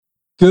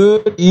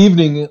Good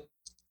evening,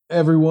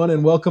 everyone,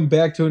 and welcome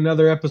back to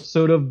another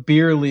episode of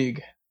Beer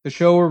League, the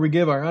show where we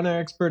give our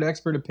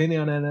expert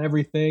opinion on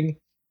everything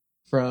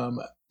from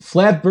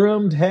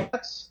flat-brimmed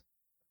hats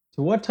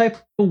to what type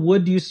of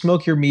wood do you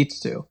smoke your meats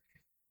to.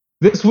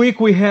 This week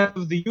we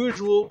have the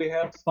usual. We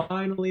have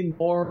finally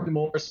more and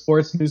more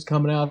sports news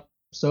coming out.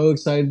 I'm so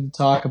excited to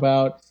talk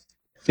about.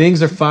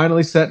 Things are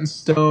finally set in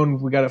stone.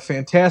 We got a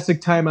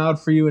fantastic timeout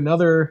for you.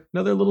 Another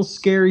little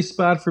scary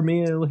spot for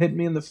me. It'll hit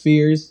me in the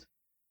fears.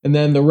 And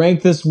then the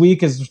rank this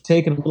week is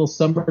taking a little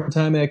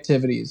summertime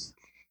activities.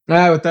 All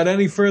right, without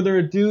any further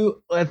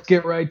ado, let's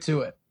get right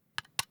to it.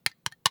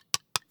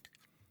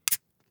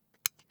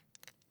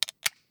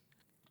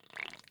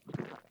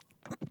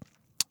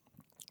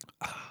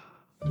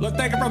 Let's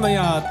take it from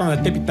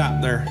the tippy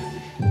top there.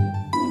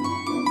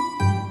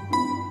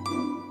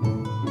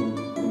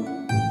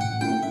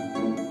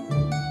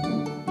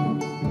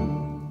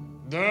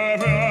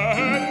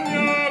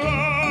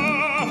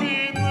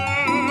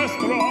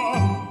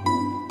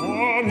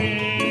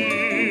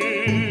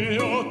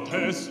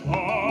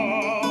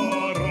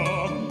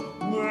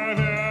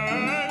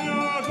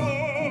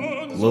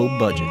 Low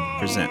Budget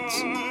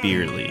presents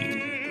Beer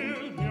League.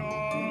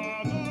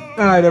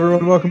 All right,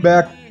 everyone, welcome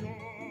back.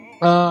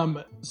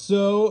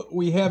 So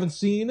we haven't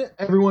seen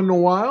everyone in a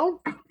while.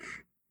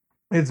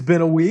 It's been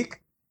a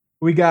week.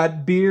 We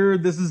got Beer.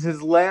 This is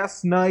his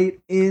last night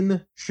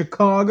in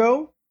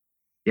Chicago.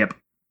 Yep.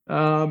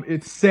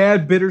 It's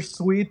sad,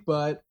 bittersweet,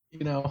 but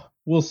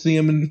we'll see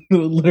him in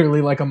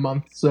literally like a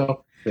month.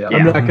 So yeah.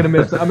 I'm not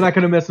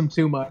gonna miss him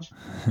too much.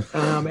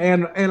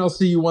 And I'll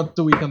see you once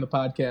a week on the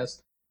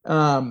podcast.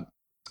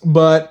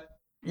 But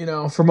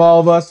from all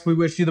of us, we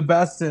wish you the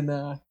best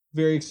and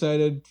very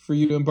excited for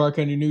you to embark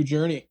on your new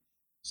journey.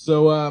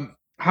 So,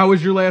 how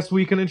was your last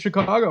weekend in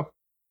Chicago?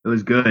 It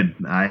was good.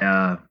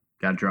 I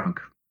got drunk.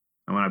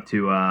 I went up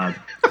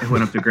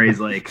to Gray's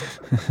Lake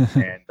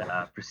and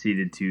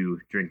proceeded to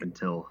drink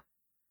until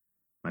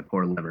my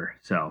poor liver.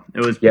 So it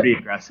was pretty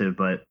aggressive,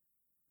 but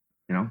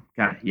you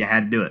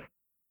had to do it.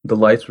 The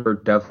lights were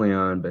definitely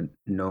on, but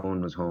no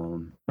one was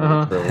home for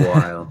a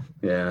while.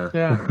 Yeah,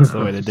 that's the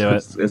way to do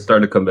it. It's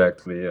starting to come back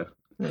to me.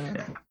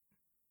 Yeah.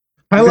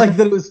 I like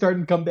that it was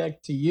starting to come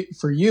back to you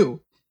for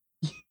you.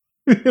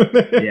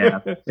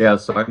 Yeah.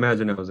 So I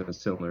imagine I was in a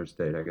similar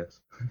state, I guess.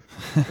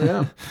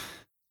 Yeah.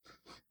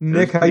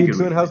 Nick, how you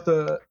doing? How's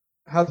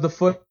the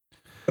foot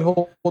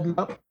holding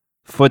up?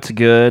 Foot's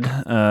good.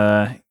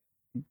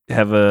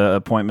 Have an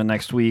appointment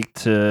next week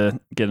to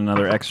get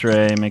another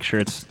X-ray, make sure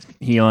it's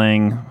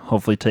healing.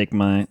 Hopefully,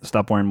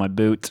 stop wearing my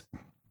boot.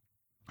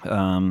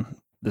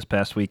 This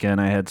past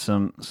weekend, I had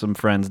some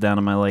friends down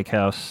at my lake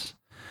house,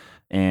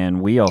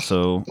 and we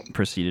also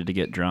proceeded to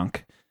get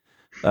drunk.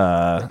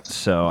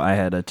 So I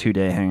had a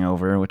 2-day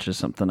hangover, which is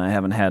something I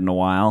haven't had in a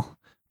while.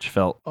 Which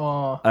felt,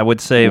 I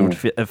would say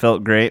it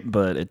felt great,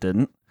 but it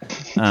didn't.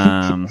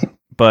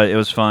 But it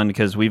was fun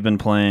because we've been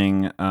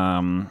playing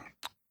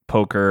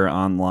poker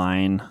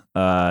online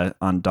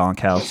on Donk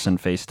House and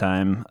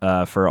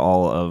FaceTime for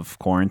all of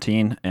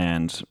quarantine,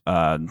 and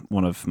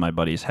one of my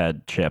buddies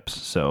had chips,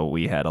 so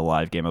we had a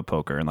live game of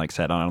poker and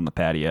sat on the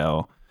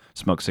patio,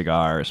 smoked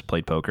cigars,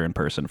 played poker in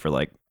person for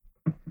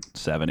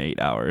 7-8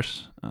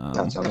 hours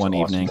one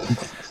evening.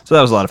 So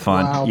that was a lot of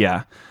fun. Wow.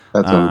 Yeah.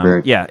 That sounds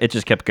great. Yeah, it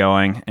just kept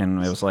going,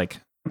 and it was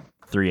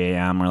 3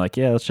 a.m. We're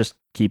let's just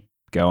keep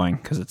going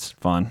because it's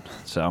fun.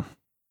 So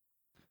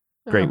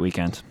great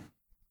weekend.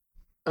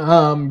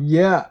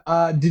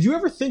 Did you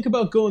ever think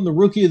about going the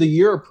Rookie of the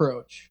Year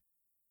approach?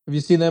 Have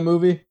you seen that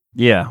movie?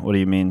 Yeah. What do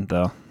you mean,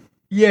 though?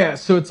 Yeah,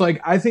 so it's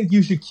I think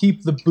you should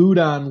keep the boot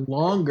on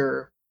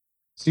longer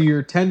so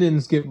your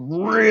tendons get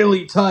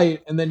really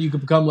tight, and then you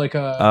could become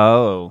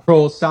a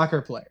pro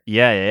soccer player.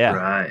 Yeah.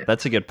 Right.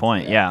 That's a good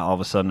point. Yeah, all of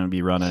a sudden it'd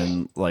be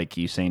running like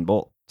Usain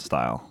Bolt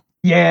style.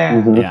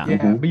 Yeah. Mm-hmm.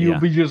 Yeah. But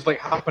you'd be just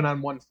hopping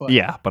on one foot.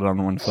 Yeah, but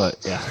on one foot.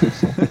 Yeah.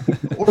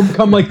 Or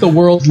become the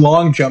world's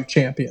long jump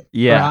champion.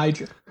 Yeah. Or high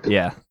jump.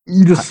 Yeah.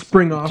 You just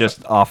spring off.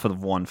 Just off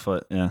of 1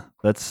 foot. Yeah.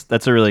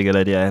 That's a really good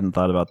idea. I hadn't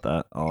thought about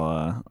that.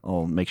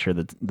 I'll make sure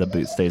that the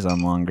boot stays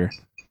on longer.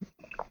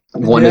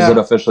 When does it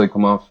officially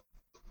come off?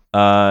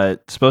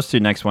 It's supposed to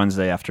next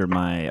Wednesday after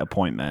my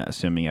appointment,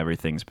 assuming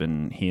everything's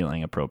been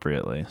healing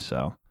appropriately.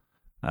 So,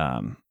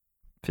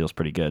 feels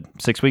pretty good.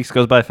 6 weeks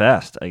goes by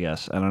fast, I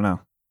guess. I don't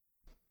know.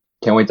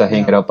 Can't wait to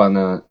hang it up in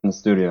the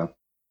studio.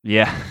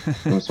 Yeah.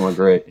 It's more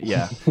great.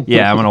 Yeah.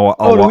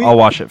 I'll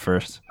wash it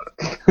first.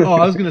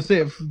 I was gonna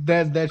say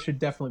that should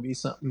definitely be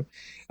something.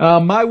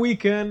 My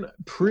weekend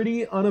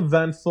pretty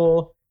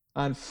uneventful.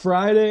 On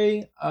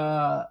Friday,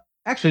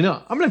 actually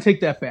no, I'm gonna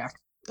take that back.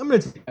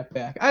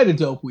 I had a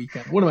dope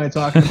weekend. What am I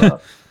talking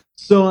about?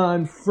 So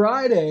on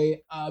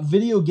Friday, a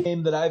video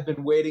game that I've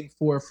been waiting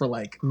for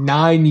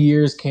 9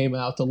 years came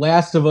out. The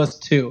Last of Us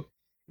 2.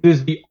 It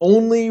is the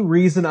only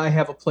reason I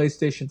have a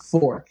PlayStation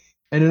 4.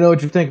 And I know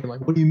what you're thinking.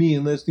 What do you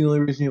mean that's the only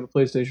reason you have a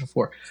PlayStation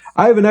 4?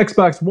 I have an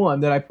Xbox One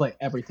that I play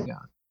everything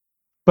on.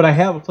 But I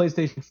have a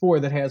PlayStation 4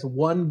 that has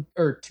 1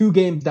 or 2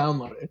 games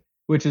downloaded,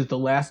 which is The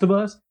Last of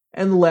Us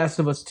and The Last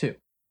of Us 2.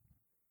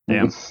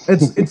 Damn.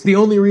 It's the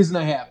only reason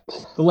I have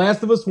it. The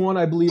Last of Us 1,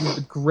 I believe, is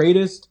the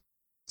greatest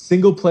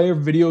single-player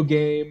video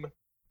game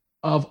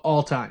of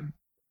all time.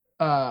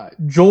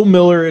 Joel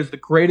Miller is the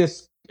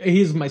greatest.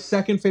 He's my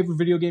second favorite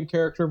video game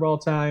character of all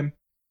time.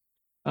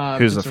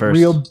 Who's the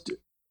first?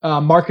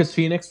 Marcus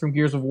Phoenix from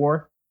Gears of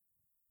War.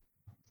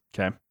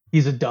 Okay.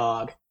 He's a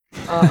dog.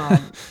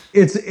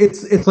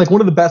 It's like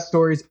one of the best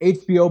stories.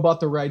 HBO bought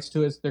the rights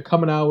to it. They're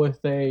coming out with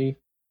a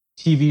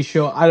TV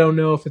show. I don't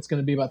know if it's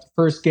going to be about the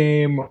first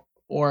game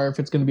or if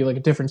it's going to be like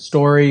a different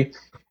story.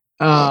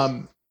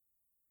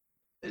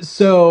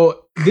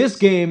 So this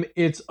game,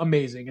 it's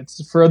amazing.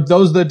 It's for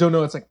those that don't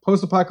know, it's like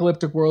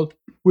post-apocalyptic world,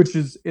 which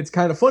is it's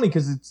kind of funny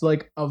because it's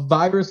like a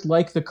virus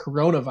like the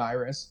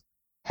coronavirus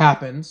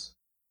happens,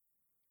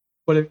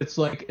 but it's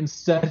like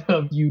instead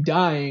of you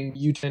dying,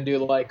 you tend to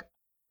like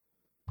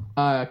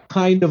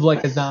kind of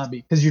like a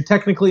zombie because you're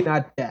technically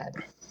not dead.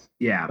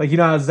 Yeah, like you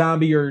know how a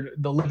zombie or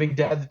the living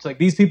dead. It's like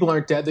these people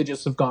aren't dead; they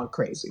just have gone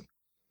crazy.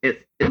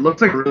 It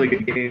looks like a really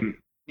good game.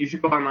 You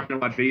should go online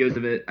and watch videos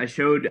of it. I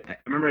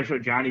remember I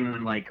showed Johnny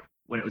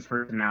when it was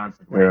first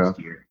announced last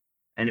year,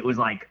 and it was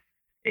like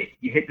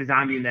you hit the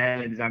zombie in the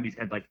head, and the zombie's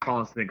head like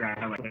falls to the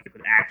ground like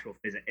with actual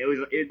physics.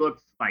 It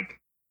looked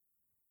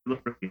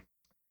really.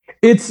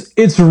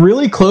 It's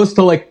really close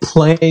to like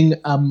playing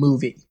a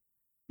movie.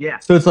 Yeah.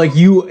 So it's like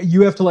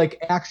you have to like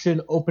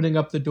action opening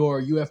up the door.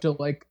 You have to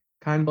like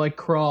kind of like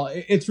crawl.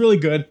 It's really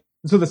good.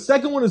 So the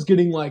second one is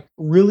getting like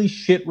really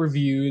shit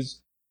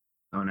reviews.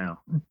 Oh no.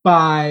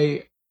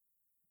 By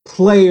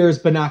players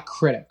but not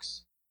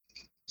critics.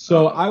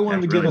 So I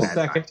wanted to give a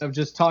second of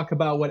just talk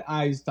about what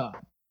I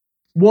thought.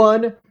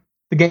 One,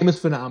 the game is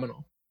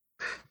phenomenal.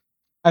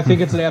 I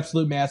think it's an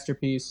absolute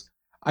masterpiece.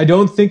 I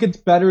don't think it's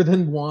better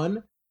than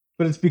 1,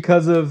 but it's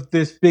because of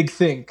this big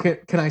thing.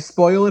 Can I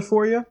spoil it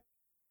for you?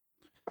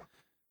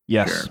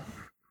 Yes. Sure.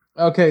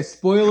 Okay,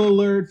 spoiler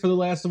alert for The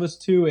Last of Us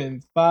 2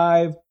 in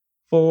 5,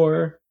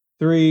 4,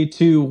 3,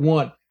 2,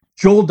 1.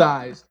 Joel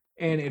dies,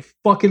 and it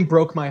fucking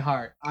broke my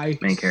heart.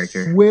 Main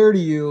character. Swear to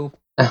you,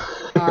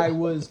 I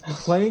was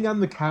playing on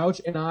the couch,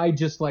 and I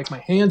just like my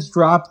head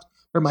dropped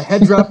in my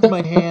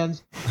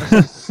hands.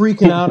 I started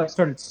freaking out. I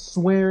started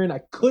swearing. I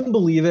couldn't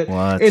believe it.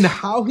 What? And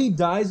how he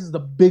dies is the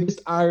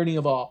biggest irony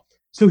of all.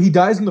 So he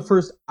dies in the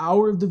first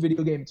hour of the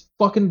video game.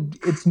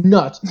 It's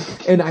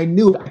nuts. And I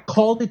knew it. I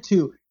called it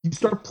too. You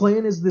start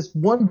playing as this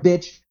one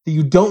bitch that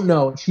you don't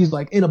know, and she's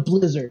like in a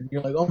blizzard.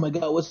 You're like, oh my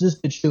god, what's this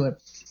bitch doing?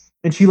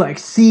 And she like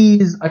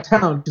sees a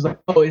town. She's like,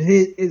 oh,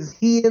 is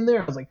he in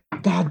there? I was like,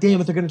 god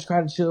damn it, they're gonna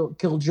try to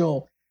kill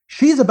Joel.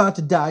 She's about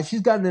to die. She's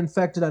got an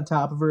infected on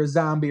top of her, a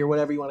zombie or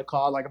whatever you want to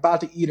call it, like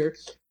about to eat her.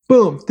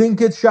 Boom, thing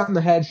gets shot in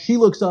the head. She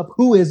looks up.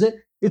 Who is it?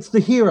 It's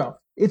the hero.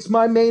 It's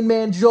my main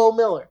man, Joel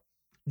Miller.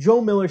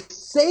 Joel Miller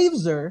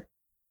saves her.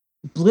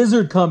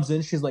 Blizzard comes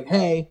in. She's like,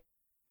 hey,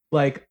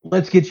 like,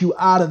 let's get you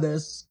out of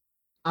this.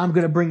 I'm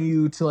going to bring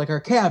you to, like, our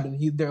cabin.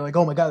 They're like,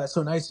 oh, my God, that's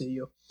so nice of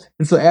you.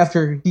 And so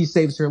after he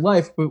saves her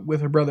life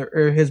with her brother,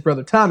 or his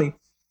brother Tommy,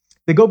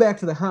 they go back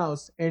to the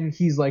house, and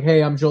he's like,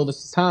 hey, I'm Joel,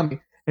 this is Tommy.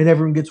 And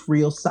everyone gets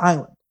real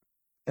silent.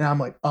 And I'm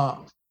like,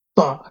 oh,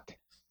 fuck.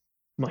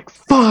 I'm like,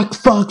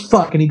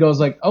 fuck. And he goes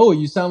like, oh,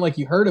 you sound like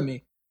you heard of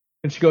me.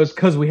 And she goes,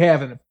 because we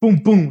haven't. Boom,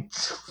 boom.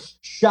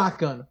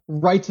 Shotgun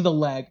right to the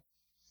leg.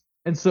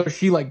 And so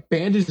she, like,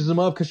 bandages him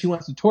up because she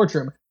wants to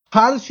torture him.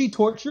 How does she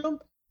torture him?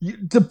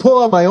 To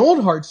pull out my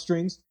own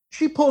heartstrings,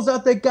 she pulls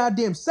out that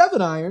goddamn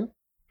 7-iron.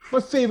 My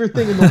favorite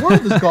thing in the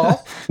world is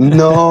golf.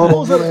 No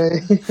pulls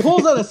way.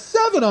 Pulls out a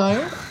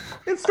 7-iron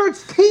and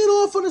starts teeing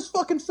off on his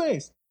fucking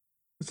face.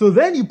 So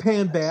then you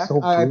pan back.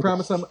 So I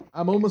promise I'm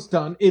almost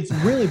done. It's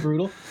really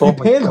brutal. You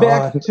pan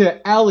back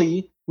to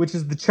Ellie, which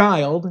is the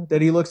child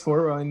that he looks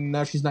for, and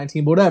now she's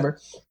 19, but whatever.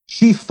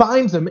 She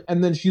finds him,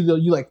 and then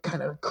you like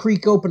kind of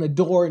creak open a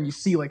door, and you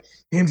see like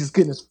him just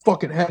getting his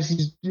fucking head.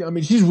 She's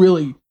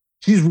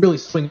really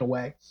swinging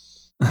away,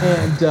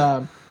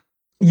 and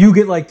you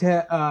get like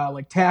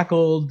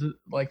tackled,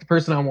 like the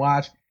person on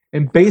watch,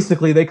 and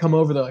basically they come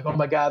over. They're like, "Oh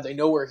my god, they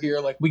know we're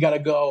here. Like we gotta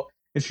go."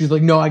 And she's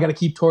like, "No, I gotta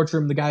keep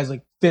torturing him." The guy's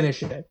like,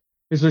 "Finish it."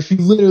 And so she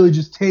literally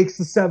just takes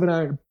the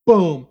 7-iron,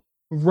 boom,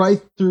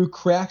 right through,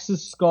 cracks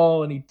his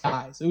skull, and he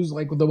dies. It was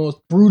like the most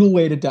brutal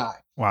way to die.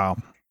 Wow.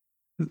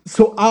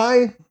 So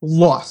I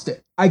lost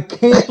it. I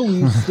can't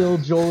believe still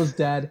Joel is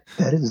dead.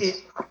 That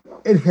is...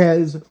 It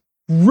has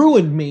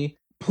ruined me.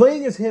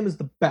 Playing as him is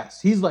the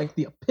best. He's like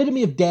the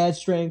epitome of dad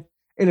strength,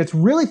 and it's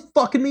really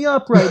fucking me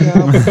up right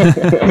now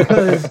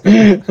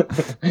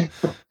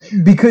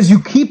because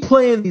you keep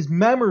playing these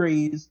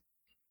memories,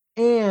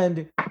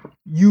 and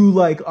you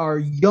like are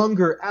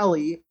younger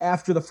Ellie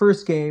after the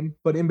first game,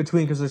 but in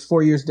between because there's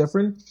 4 years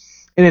different,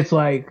 and it's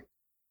like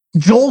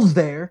Joel's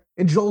there,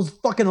 and Joel's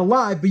fucking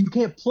alive, but you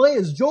can't play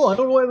as Joel. I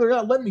don't know why they're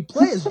not letting me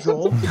play as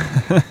Joel.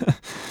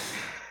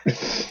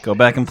 Go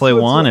back and play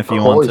one if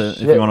you want to.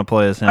 Shit. If you want to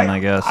play as him, I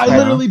guess. I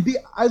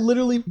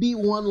literally beat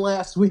one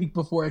last week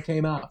before it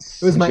came out.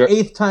 It was my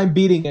 8th time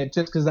beating it,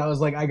 just because I was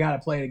like, I gotta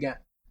play it again.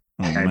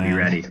 Oh, I'd be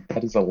ready.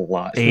 That is a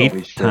lot.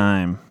 8th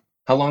time.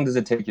 How long does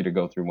it take you to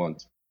go through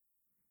once?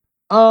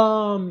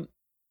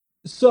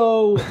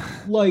 So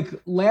like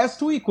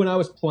last week when I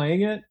was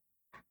playing it,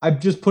 I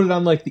just put it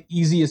on like the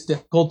easiest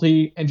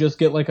difficulty and just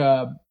get like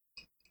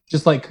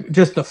just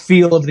the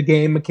feel of the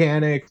game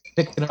mechanics,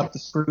 picking up the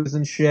screws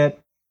and shit.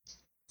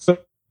 So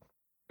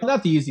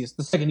not the easiest,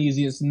 the second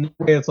easiest. And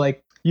it's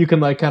like you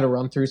can like kind of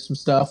run through some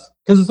stuff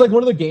because it's like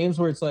one of the games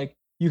where it's like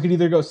you can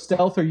either go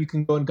stealth or you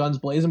can go in guns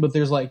blazing, but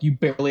there's like you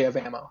barely have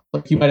ammo.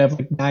 Like you might have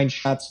like 9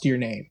 shots to your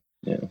name.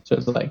 Yeah. So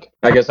it's like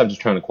I guess I'm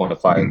just trying to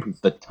quantify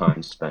the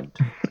time spent.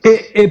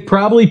 It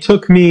probably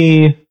took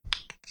me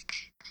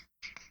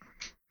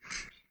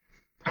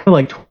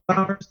like 12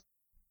 hours.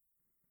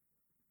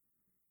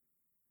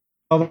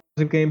 12 hours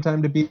of game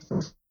time to beat the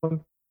first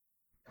one.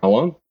 How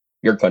long?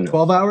 You're cutting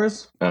 12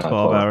 hours?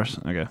 12 hours?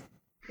 Okay.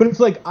 But it's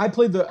like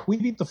we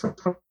beat the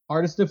first one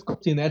hardest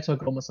difficulty and that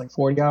took almost like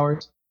 40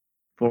 hours.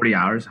 40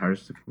 hours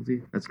hardest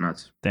difficulty? That's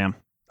nuts. Damn.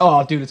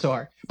 Oh, dude, it's so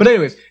hard. But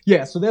anyways,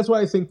 yeah, so that's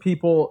why I think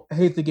people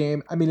hate the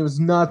game. I mean, it was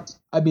nuts.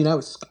 I mean, I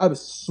was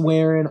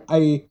swearing.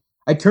 I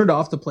turned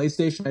off the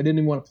PlayStation. I didn't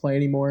even want to play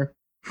anymore.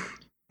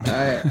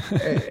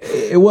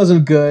 It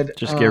wasn't good.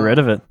 Just get rid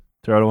of it.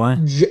 Throw it away.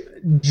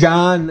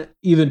 John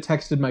even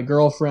texted my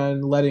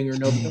girlfriend, letting her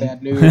know the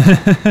bad news.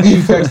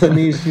 She texted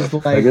me. She's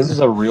like, "This is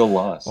a real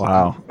loss."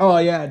 Wow. Oh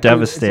yeah, dude,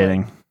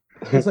 devastating.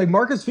 It's like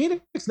Marcus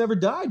Phoenix never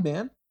died,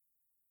 man.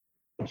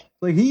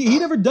 Like he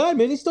never died,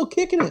 man. He's still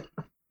kicking it.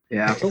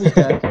 Yeah. Joel's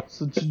dead.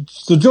 So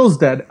Joel's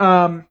dead.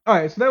 All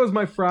right, so that was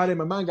my Friday.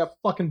 My mind got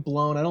fucking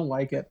blown. I don't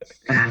like it.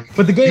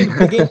 But the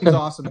game is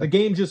awesome. The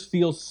game just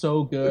feels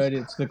so good.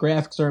 The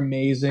graphics are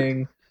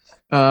amazing.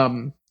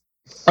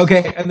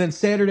 Okay, and then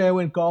Saturday I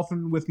went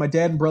golfing with my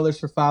dad and brothers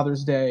for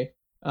Father's Day.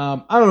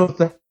 I don't know what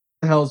the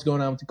hell is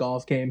going on with the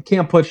golf game.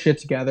 Can't put shit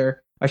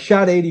together. I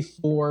shot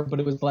 84, but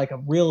it was like a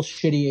real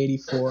shitty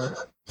 84.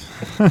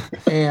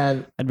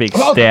 And I'd be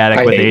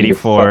ecstatic with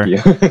 84.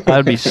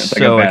 I'd be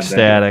so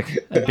ecstatic.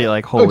 I'd be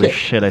like, holy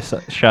shit, I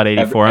shot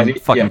 84. I'm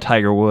fucking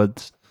Tiger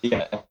Woods.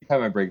 Yeah, every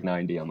time I break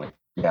 90, I'm like,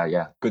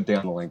 yeah, good day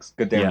on the links.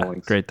 Good day on the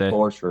links. Great day.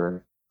 For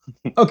sure.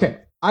 Okay,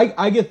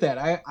 I get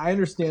that. I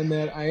understand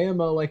that. I am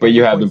like but an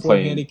you have been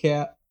playing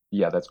handicap.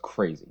 Yeah, that's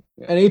crazy.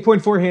 Yeah. An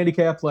 8.4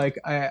 handicap, like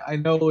I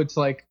know it's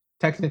like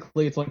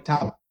technically it's like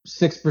top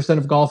 6%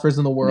 of golfers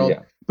in the world.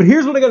 Yeah. But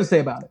here's what I got to say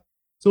about it.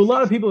 So a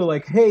lot of people are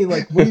like, "Hey,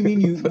 like, what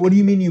do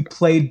you mean you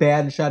played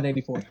bad and shot an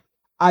 84?"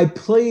 I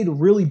played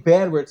really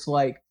bad, where it's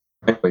like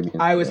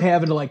I was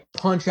having to like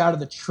punch out of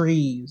the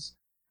trees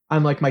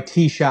on like my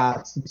tee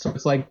shots. And so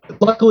it's like,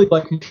 luckily,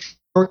 like my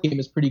short game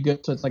is pretty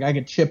good, so it's like I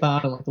can chip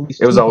out and like at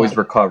least. It was always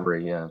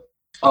recovery, yeah.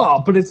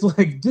 Oh, but it's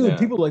like, dude,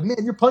 people are like,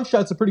 "Man, your punch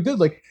shots are pretty good."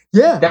 Like,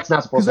 yeah, that's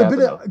not supposed to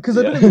happen. Because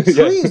I've been in the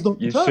trees the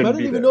whole time. I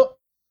didn't even know.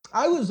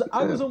 I was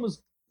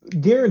almost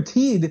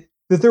guaranteed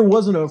that there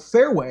wasn't a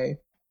fairway.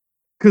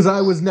 Because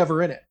I was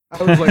never in it.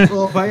 I was like,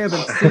 well, if I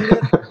haven't seen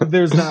it,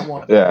 there's not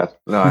one. Yeah,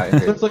 no,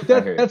 it's like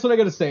that's what I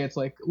got to say. It's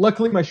like,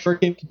 luckily my short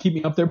game can keep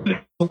me up there,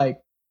 but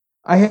like,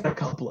 I had a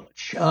couple of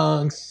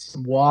chunks,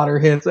 some water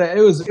hits.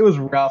 It was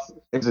rough.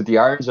 Is it the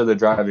irons or the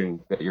driving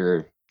that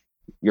you're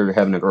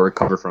having to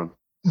recover from?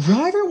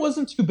 Driver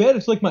wasn't too bad.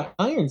 It's like my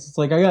irons. It's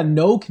like I got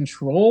no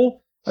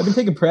control. I've been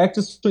taking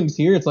practice swings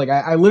here. It's like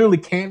I literally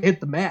can't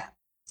hit the mat.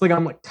 It's like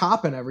I'm like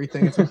topping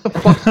everything. It's like, what the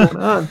fuck's going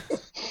on?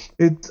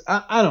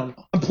 I don't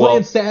know. I'm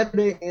playing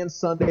Saturday and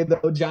Sunday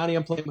though. Johnny,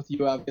 I'm playing with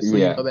you, obviously.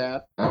 Yeah, you know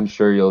that. I'm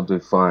sure you'll do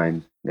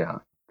fine. Yeah.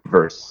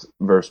 Versus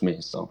me.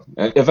 So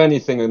if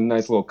anything, a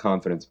nice little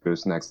confidence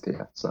boost next to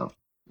you. So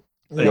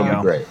you'll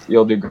do great.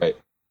 You'll do great.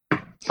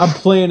 I'm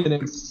playing an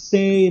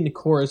insane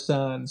course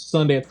on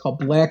Sunday. It's called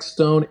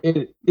Blackstone.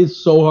 It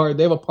is so hard.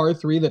 They have a par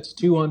 3 that's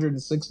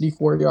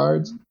 264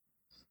 yards.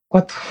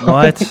 What? You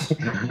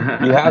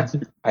have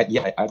to.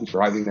 I'm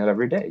driving that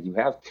every day. You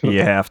have to.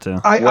 You have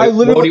to.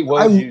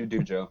 What do you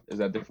do, Joe? Is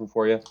that different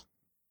for you?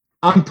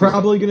 I'm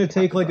probably gonna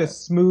take like a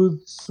smooth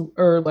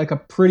or like a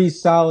pretty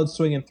solid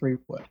swing in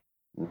 3-wood.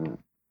 Mm-hmm.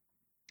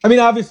 I mean,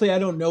 obviously, I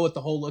don't know what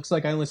the hole looks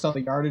like. I only saw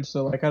the yardage,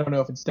 so like I don't know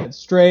if it's dead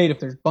straight, if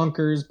there's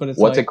bunkers, but it's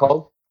what's it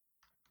called?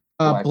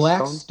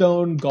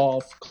 Blackstone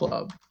Golf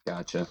Club.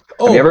 Gotcha.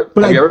 Oh, have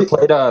you ever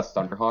played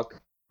Thunderhawk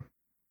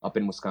up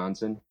in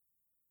Wisconsin?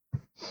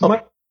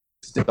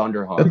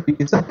 Thunderhawk.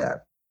 He said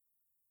that.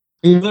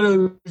 He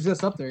literally was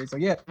just up there. He's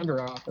like, "Yeah,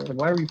 Thunderhawk." I was like,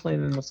 "Why are we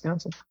playing in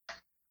Wisconsin?"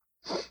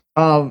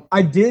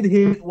 I did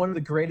hit one of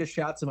the greatest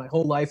shots of my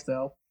whole life,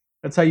 though.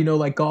 That's how you know,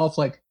 like golf,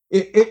 like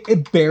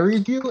it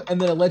buries you,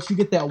 and then it lets you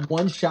get that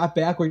one shot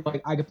back where you're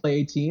like, "I could play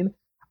 18."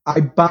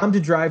 I bombed a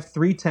drive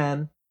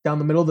 310 down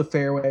the middle of the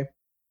fairway,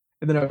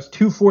 and then I was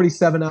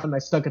 247 out, and I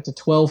stuck it to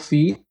 12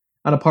 feet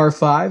on a par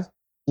 5.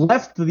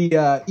 Left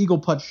the eagle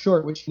putt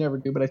short, which you never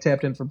do, but I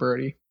tapped in for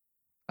birdie.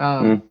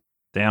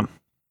 Damn.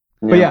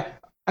 But yeah,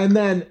 and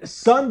then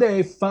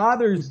Sunday,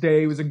 Father's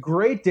Day, was a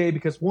great day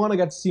because one, I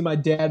got to see my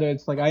dad.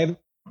 It's like I haven't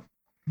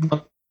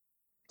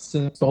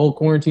since the whole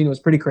quarantine. It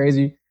was pretty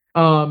crazy.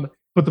 But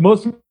the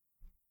most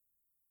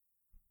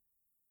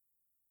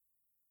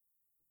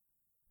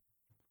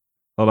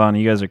hold on,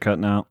 you guys are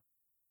cutting out.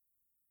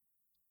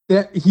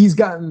 That he's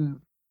gotten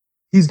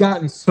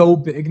so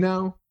big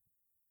now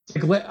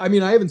Like, I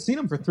mean, I haven't seen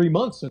him for 3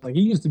 months. So like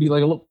he used to be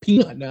like a little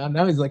peanut.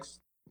 Now he's like,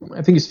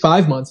 I think he's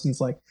 5 months. And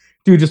it's like,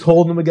 dude, just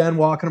holding him again,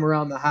 walking him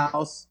around the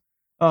house.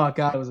 Oh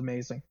God, it was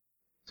amazing.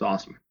 It's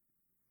awesome.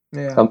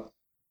 Yeah,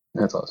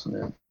 that's awesome,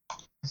 man.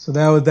 So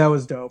that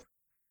was dope.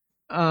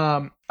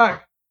 All right,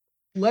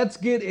 let's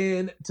get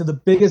into the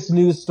biggest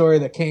news story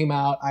that came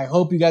out. I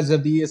hope you guys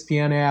have the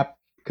ESPN app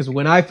because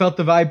when I felt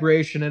the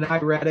vibration and I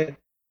read it,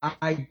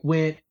 I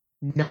went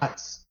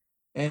nuts.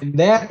 And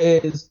that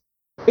is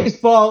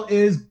baseball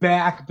is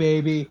back,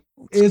 baby.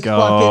 It's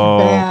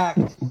fucking back.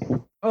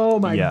 Oh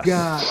my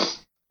God.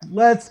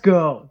 Let's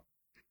go.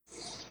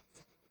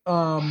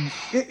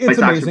 It's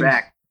amazing.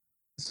 Back.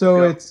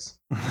 So it's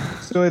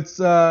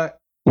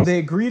they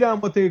agreed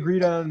on what they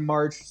agreed on in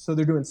March. So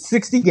they're doing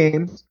 60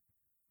 games,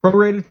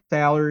 prorated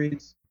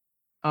salaries.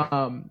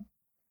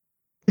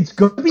 It's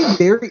going to be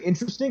very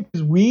interesting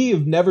because we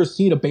have never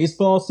seen a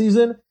baseball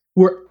season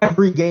where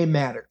every game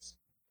matters.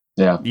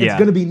 Yeah. It's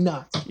going to be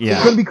nuts. Yeah.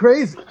 It's going to be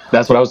crazy.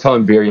 That's what I was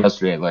telling Beer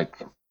yesterday. Like,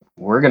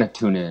 we're going to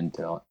tune in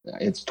to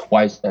it's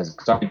twice as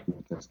exciting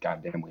because,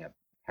 goddamn, we have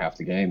half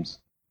the games.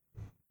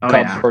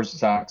 Cubs versus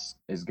Sox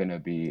is going to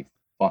be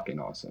fucking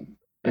awesome.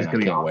 It's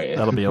going to be awesome. Wait.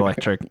 That'll be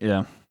electric.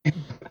 Yeah.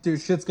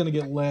 Dude, shit's going to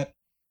get lit.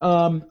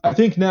 I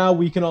think now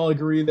we can all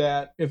agree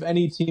that if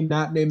any team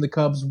not named the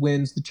Cubs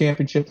wins the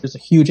championship, there's a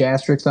huge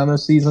asterisk on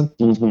this season.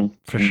 Mm-hmm.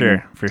 For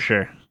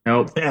sure.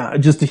 Nope. Yeah,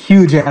 just a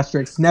huge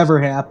asterisk. Never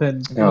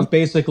happened. It was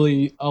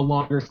basically a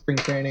longer spring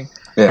training.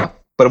 Yeah,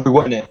 but if we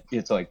won it,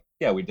 it's like,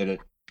 yeah, we did it.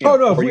 Oh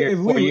no! 4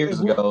 years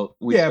ago,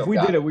 if we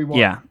did it, we won.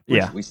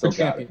 Yeah. We still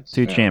got it.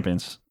 Two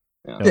champions.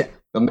 Yeah.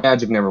 The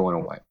Magic never went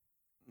away.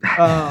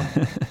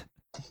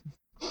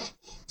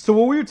 So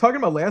what we were talking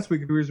about last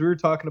week was we were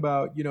talking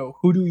about,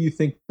 who do you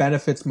think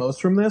benefits most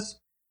from this?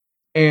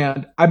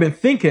 And I've been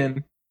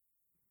thinking,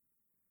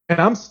 and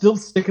I'm still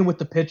sticking with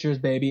the pitchers,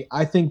 baby.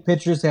 I think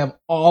pitchers have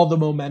all the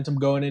momentum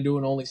going into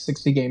an only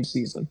 60-game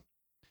season.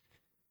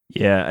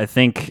 Yeah, I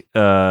think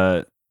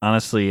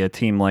honestly, a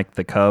team like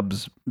the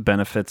Cubs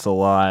benefits a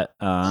lot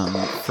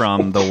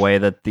from the way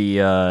that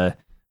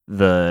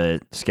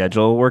the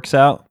schedule works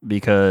out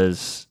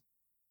because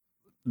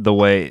the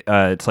way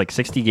it's like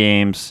 60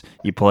 games,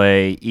 you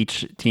play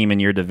each team in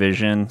your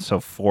division, so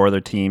 4 other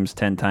teams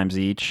 10 times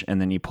each,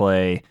 and then you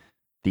play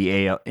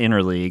the AL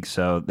interleague,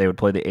 so they would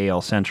play the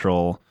AL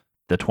Central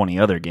the 20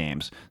 other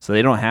games. So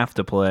they don't have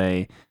to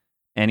play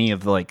any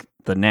of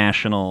the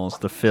Nationals,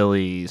 the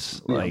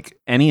Phillies, like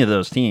any of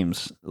those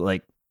teams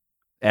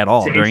at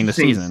all during the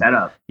season.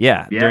 Setup.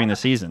 Yeah, during the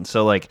season.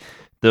 So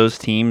those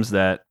teams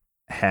that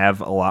have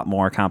a lot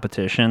more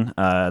competition,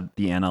 the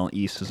NL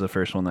East is the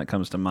first one that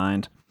comes to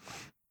mind.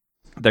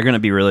 They're going to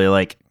be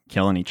really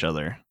killing each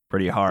other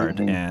pretty hard,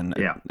 and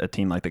a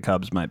team like the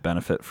Cubs might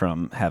benefit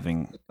from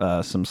having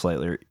some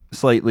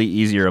slightly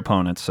easier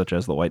opponents, such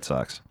as the White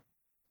Sox.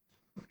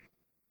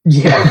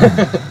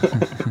 Yeah,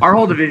 our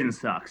whole division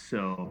sucks,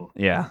 so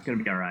yeah, it's going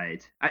to be all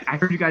right. I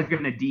heard you guys are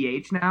going to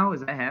DH now.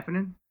 Is that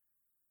happening?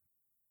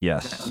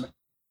 Yes.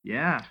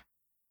 Yeah.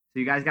 So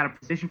you guys got a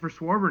position for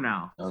Schwarber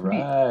now. All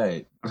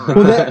right.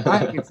 Well,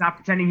 I can stop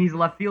pretending he's a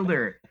left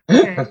fielder.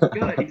 Okay,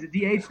 good. He's a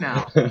DH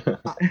now.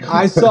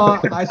 I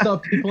saw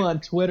people on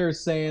Twitter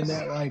saying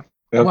that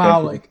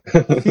wow,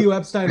 Theo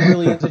Epstein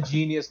really is a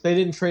genius. They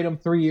didn't trade him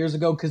 3 years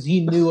ago because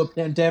he knew a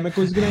pandemic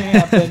was going to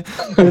happen,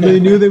 and they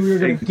knew that we were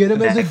going to get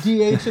him as a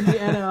DH in the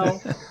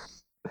NL.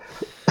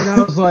 And I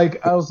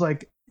was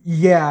like,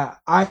 yeah,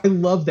 I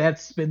love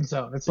that spin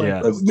zone. It's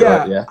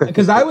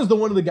because I was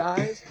one of the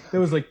guys that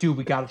was like, dude,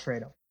 we got to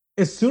trade him.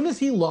 As soon as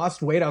he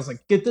lost weight, I was like,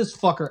 get this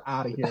fucker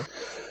out of here.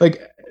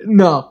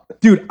 No,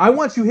 dude, I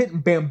want you hitting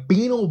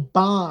Bambino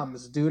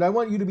bombs, dude. I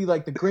want you to be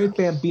like the great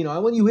Bambino. I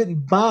want you hitting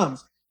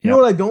bombs. You know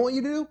what I don't want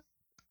you to do?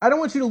 I don't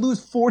want you to lose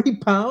 40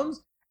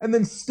 pounds and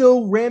then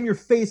still ram your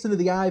face into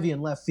the ivy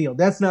in left field.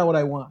 That's not what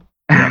I want.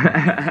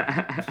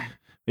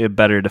 We have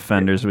better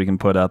defenders we can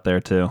put out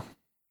there too.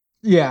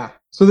 Yeah,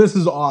 so this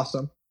is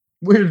awesome.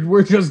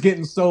 We're just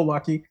getting so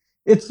lucky.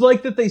 It's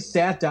like that they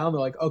sat down.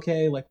 They're like,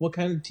 okay, what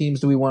kind of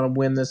teams do we want to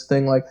win this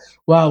thing?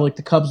 Wow,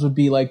 the Cubs would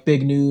be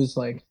big news.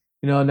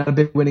 Not a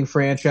big winning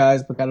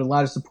franchise, but got a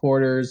lot of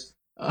supporters.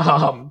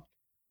 Let's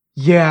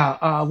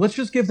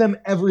just give them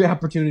every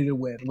opportunity to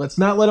win. Let's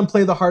not let them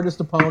play the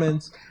hardest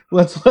opponents.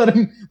 Let's let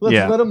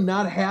them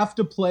not have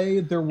to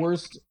play their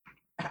worst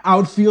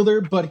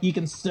outfielder, but he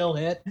can still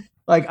hit.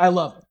 I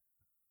love it.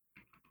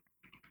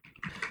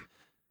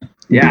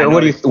 Yeah. What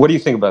do you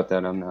think about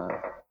that?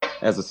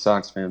 As a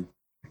Sox fan,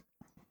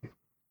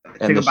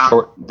 and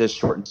this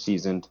shortened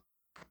season.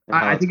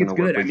 I think it's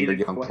good. I mean,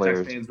 young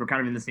players. Fans, we're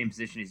kind of in the same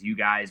position as you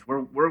guys.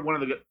 We're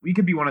we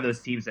could be one of those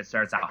teams that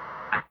starts out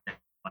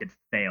could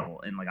fail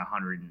in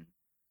 100 and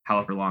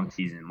however long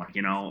season.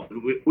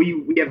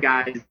 We have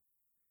guys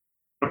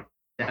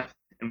depth,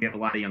 and we have a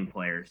lot of young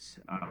players.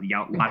 We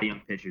got a lot of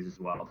young pitchers as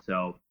well.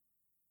 So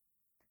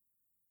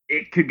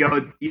it could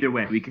go either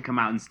way. We could come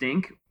out and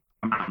stink,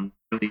 come out and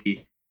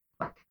really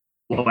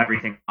blow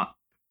everything up,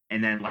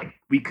 and then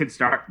we could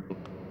start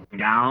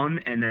down,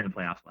 and then the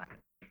playoffs last.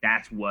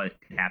 That's what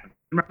could happen.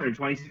 Remember in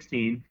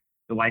 2016,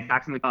 the White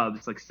Sox and the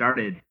Cubs like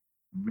started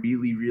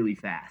really, really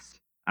fast.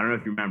 I don't know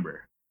if you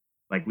remember.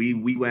 Like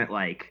we went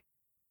like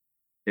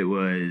we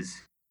were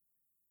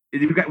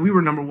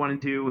number 1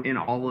 and 2 in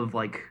all of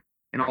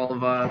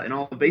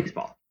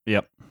baseball.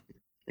 Yep.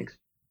 Thanks.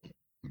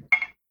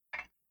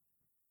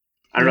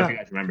 I don't know if you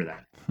guys remember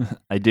that.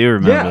 I do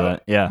remember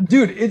that. Yeah.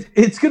 Dude,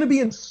 it's going to be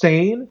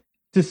insane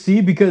to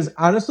see because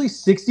honestly,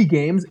 60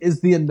 games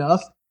is the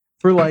enough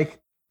for like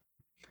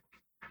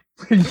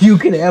you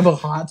can have a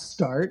hot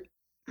start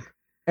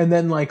and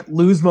then like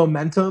lose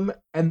momentum,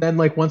 and then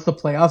like once the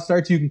playoff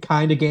starts, you can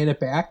kind of gain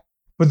it back.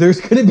 But there's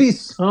going to be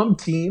some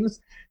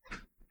teams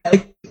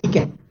that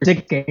can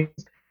predict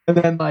games and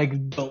then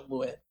like don't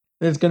win.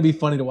 It's going to be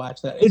funny to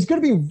watch that. It's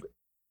going to be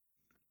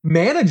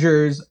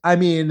managers. I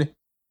mean,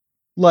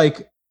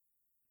 like,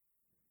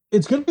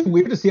 it's going to be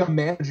weird to see how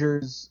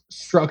managers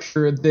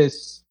structure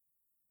this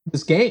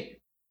game.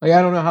 Like,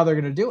 I don't know how they're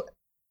going to do it.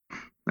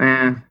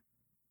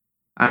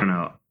 I don't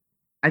know.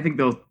 I think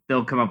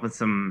they'll come up with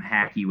some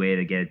hacky way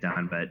to get it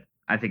done, but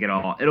I think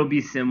it'll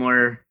be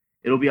similar.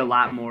 It'll be a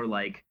lot more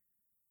like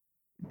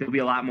they'll be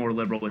a lot more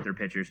liberal with their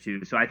pitchers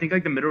too. So I think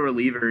like the middle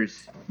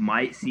relievers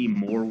might see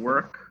more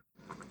work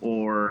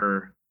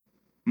than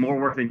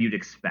you'd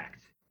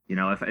expect. You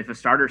know, if a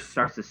starter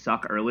starts to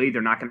suck early,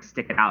 they're not going to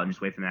stick it out and just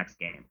wait for the next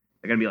game.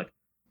 They're going to be like,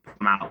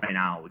 "I'm out right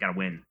now. We got to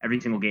win. Every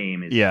single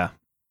game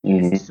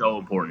is so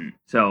important."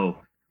 So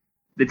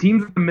the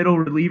teams with the middle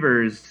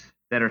relievers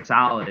that are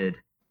solid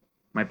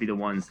might be the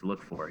ones to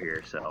look for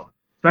here. So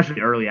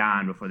especially early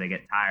on before they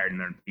get tired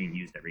and they're being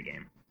used every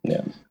game.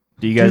 Yeah.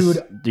 Do you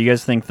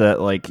guys think that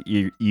like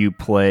you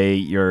play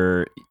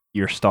your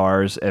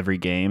stars every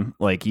game?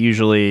 Like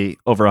usually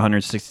over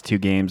 162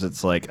 games,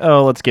 it's like,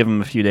 oh, let's give him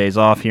a few days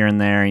off here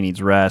and there. He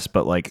needs rest.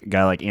 But like a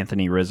guy like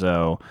Anthony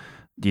Rizzo,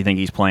 do you think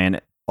he's playing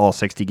all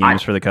 60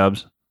 games for the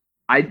Cubs?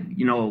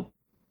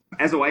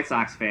 As a White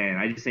Sox fan,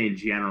 I just say in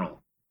general,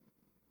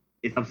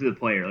 it's up to the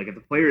player. Like if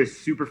the player is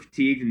super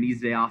fatigued and needs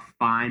a day off,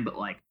 fine. But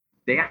like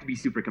they have to be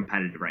super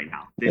competitive right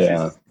now. This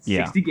is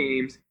 60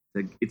 games.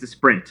 It's a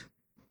sprint.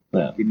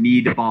 Yeah. You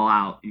need to ball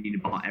out. You need to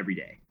ball out every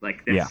day.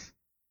 Like this. Yeah.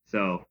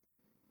 So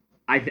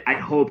I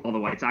hope all the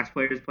White Sox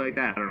players play like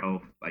that. I don't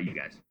know about you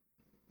guys.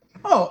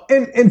 Oh,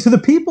 and to the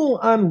people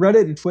on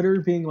Reddit and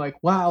Twitter being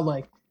like, wow,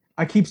 like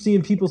I keep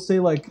seeing people say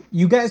like,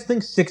 you guys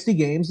think 60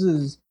 games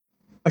is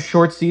a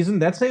short season?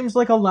 That seems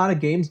like a lot of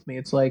games to me.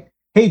 It's like,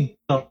 hey,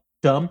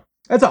 dumb.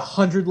 That's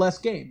 100 less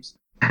games.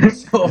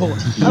 So I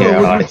don't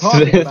know what you're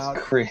talking about.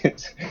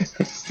 It's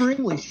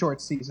extremely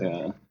short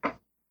season.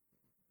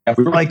 Yeah,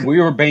 we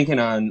were banking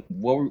on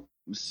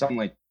something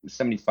like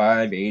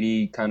 75,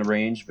 80 kind of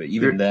range, but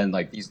even then,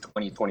 like these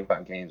 20,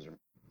 25 games are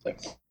like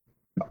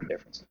fucking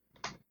difference.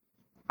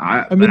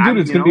 I mean, dude,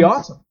 it's gonna be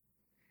awesome.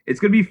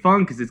 It's gonna be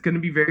fun because it's gonna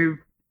be very.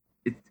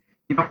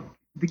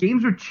 The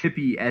games are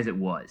chippy as it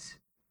was.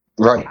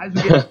 Right. As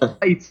we get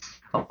fights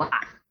a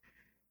lot.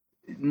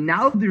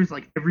 Now there's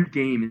like every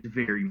game is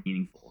very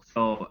meaningful,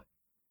 so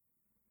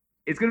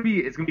it's gonna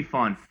be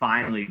fun.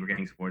 Finally, we're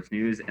getting sports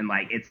news, and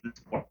like it's the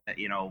sport that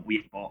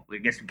I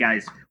guess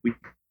guys we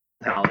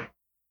tell.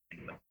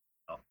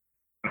 So,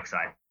 I'm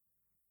excited.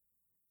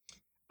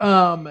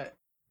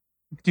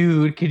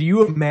 Dude, could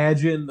you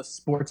imagine the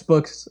sports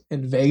books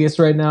in Vegas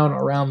right now and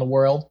around the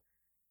world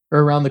or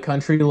around the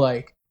country?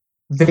 Like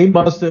they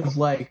must have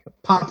like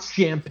popped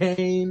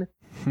champagne.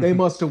 They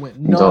must have went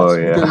nuts. Oh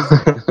yeah,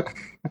 because,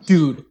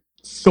 dude.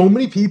 So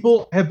many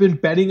people have been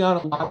betting on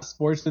a lot of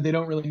sports that they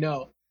don't really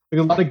know.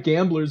 Like a lot of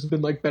gamblers have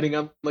been like betting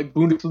on like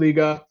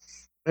Bundesliga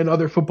and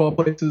other football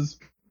places,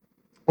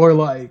 or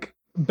like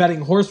betting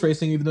horse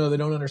racing, even though they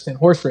don't understand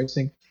horse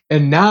racing.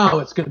 And now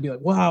it's going to be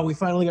like, wow, we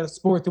finally got a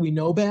sport that we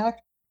know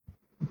back.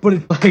 But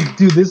it's like,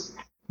 dude, this.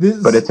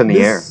 But it's in the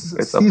air.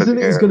 It's up in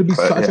the air. Is going to be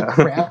such a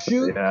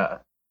crapshoot. Yeah.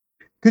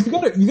 Because you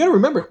got to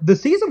remember, the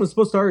season was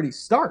supposed to already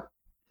start.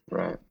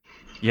 Right.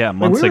 Yeah,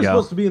 months we were ago.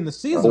 supposed to be in the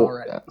season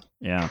already.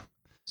 Yeah.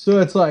 So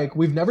it's like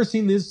we've never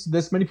seen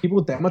this many people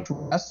with that much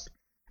rest.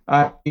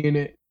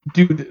 Dude,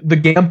 the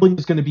gambling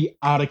is going to be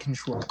out of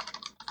control.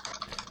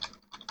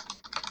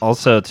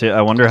 Also, too,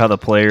 I wonder how the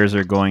players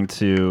are going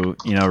to,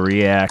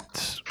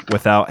 react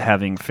without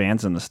having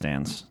fans in the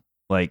stands.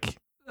 Like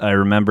I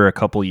remember a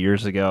couple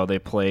years ago, they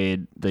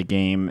played the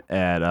game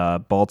at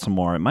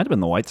Baltimore. It might have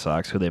been the White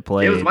Sox who they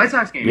played. It was the White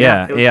Sox game.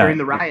 Yeah. During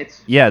the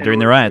riots. Yeah, during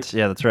the riots.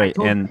 Yeah, that's right.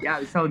 I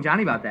was telling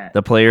Johnny about that.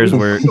 The players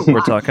were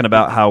talking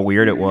about how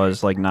weird it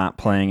was, like not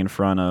playing in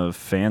front of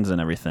fans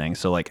and everything.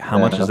 So, like, how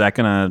much is that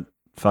gonna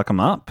fuck them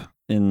up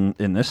in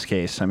this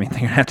case? I mean, they're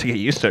gonna have to get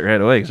used to it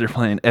right away because they're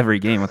playing every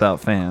game without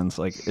fans.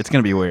 Like, it's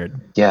gonna be weird.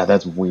 Yeah,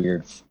 that's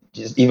weird.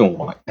 Just even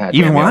watching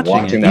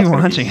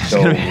it's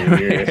so gonna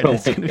be weird.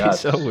 It's gonna be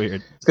so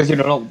weird. It's because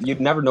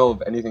you'd never know if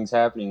anything's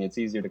happening. It's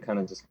easier to kind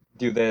of just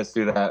do this,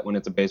 do that when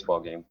it's a baseball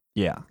game.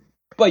 Yeah,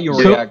 but you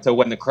react to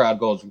when the crowd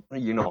goes, a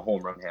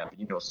home run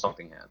happened.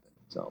 Something happened.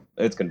 So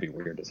it's gonna be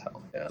weird as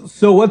hell. Yeah.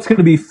 So what's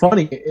gonna be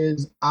funny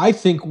is I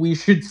think we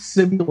should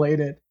simulate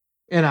it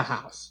in a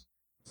house.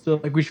 So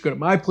like we should go to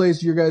my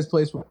place, your guys'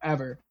 place,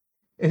 whatever,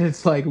 and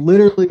it's like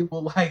literally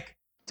we'll like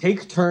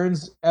take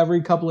turns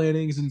every couple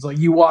innings, and it's like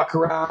you walk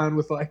around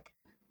with like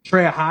a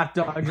tray of hot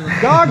dogs, and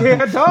like, dog here,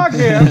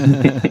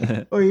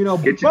 or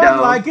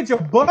Bud Light, get your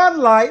Bud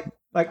Light,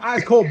 like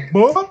ice cold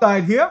Bud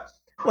Light here.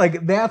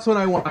 Like that's what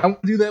I want. I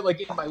want to do that like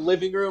in my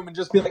living room and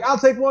just be like, I'll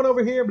take one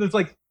over here, but it's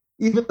like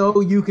even though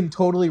you can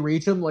totally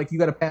reach them, like you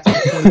got to pass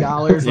like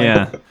 $20,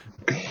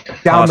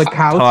 like, down the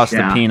couch, toss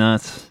the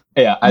peanuts.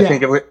 Yeah, I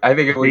think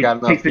if we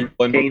got enough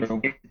people in the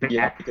room,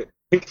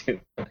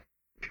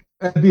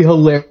 that'd be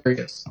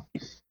hilarious.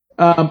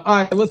 All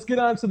right, let's get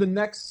on to the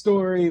next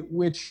story,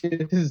 which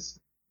is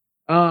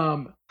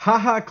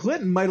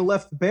Clinton might have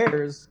left the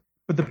Bears,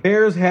 but the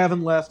Bears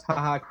haven't left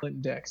Clinton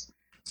Dix.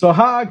 So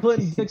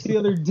Clinton Dix the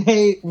other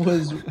day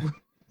was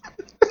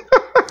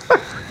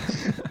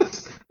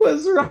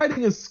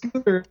riding a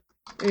scooter,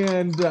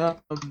 and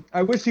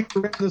I wish he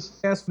could ride this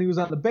fast when he was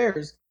on the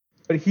Bears,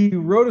 but he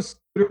rode a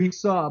scooter. He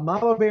saw a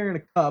mama bear and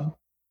a cub,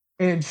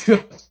 and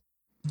just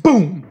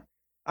boom!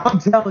 I'm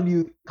telling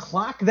you,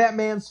 clock that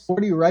man's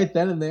 40 right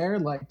then and there.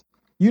 Like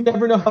you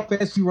never know how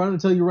fast you run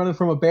until you're running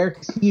from a bear.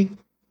 He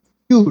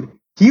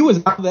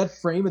was out of that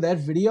frame of that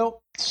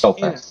video so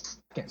fast.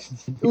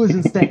 It was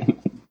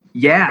insane.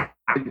 Yeah,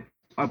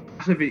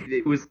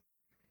 it was.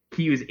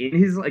 He was in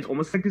his like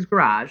almost like his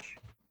garage,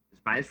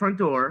 by his front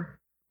door,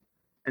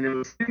 and then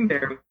was sitting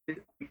there.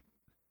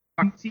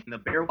 And the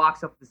bear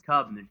walks up with his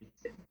cub, and they're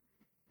just sitting.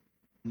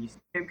 And you see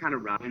him kind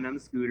of running on the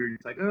scooter. And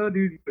he's like, "Oh,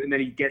 dude!" And then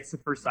he gets the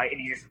first sight, and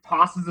he just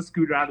tosses the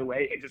scooter out of the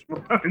way and just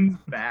runs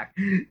back.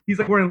 He's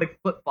like wearing like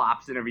flip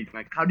flops and everything.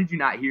 Like, how did you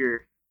not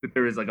hear that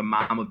there was like a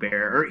mama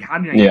bear? Or how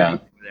did I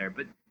hear there?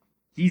 But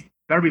he's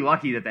better be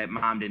lucky that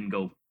mom didn't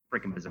go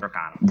freaking berserk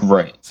on him.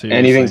 Right. Seriously.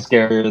 Anything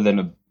scarier than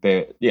a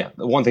bear? Yeah,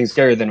 the one thing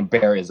scarier than a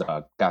bear is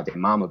a goddamn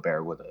mama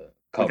bear with a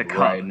cub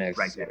right next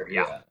right there.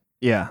 Yeah.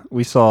 Yeah,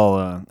 we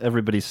saw.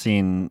 Everybody's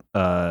seen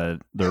The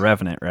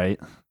Revenant, right?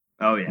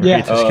 Oh yeah. Yeah.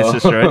 He just gets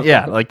destroyed.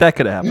 Yeah, like that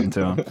could have happened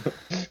to him.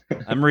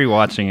 I'm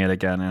rewatching it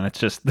again, and it's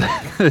just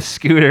the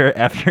scooter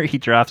after he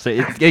drops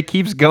it. It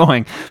keeps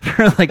going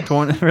for like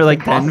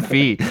 10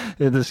 feet.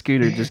 The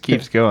scooter just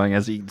keeps going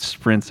as he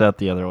sprints out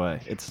the other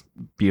way. It's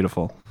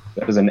beautiful.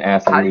 That was an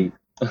athlete.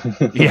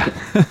 Yeah.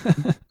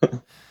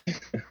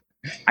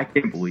 I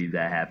can't believe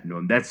that happened to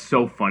him. That's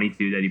so funny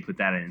too that he put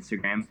that on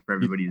Instagram for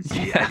everybody to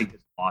see. I think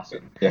it's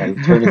awesome. Yeah, he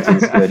turned it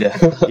into good.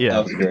 Yeah,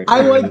 that was great.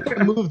 I like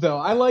that move though.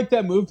 I like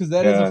that move because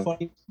that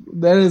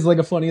is like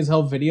a funny as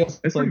hell video.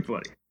 It's like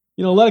funny.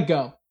 Let it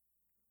go.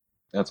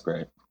 That's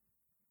great.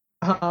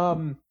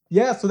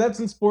 Yeah, so that's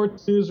in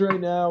sports news right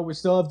now. We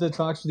still have the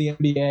talks for the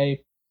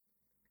NBA,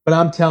 but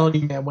I'm telling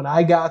you, man, when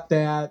I got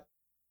that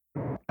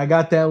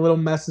little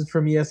message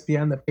from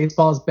ESPN that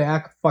baseball is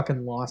back,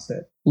 fucking lost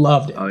it.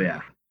 Loved it. Oh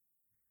yeah.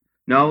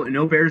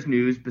 No Bears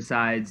news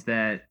besides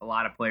that a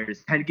lot of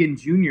players. Ted Ginn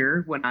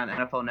Jr. went on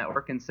NFL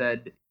Network and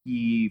said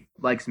he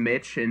likes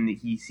Mitch and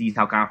he sees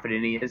how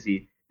confident he is.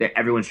 That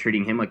everyone's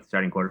treating him like the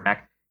starting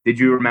quarterback. Did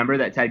you remember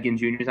that Ted Ginn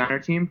Jr. is on our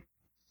team?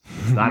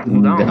 A lot of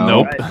people don't.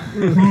 Nope.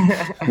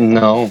 Right?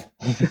 No.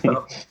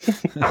 So,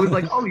 I was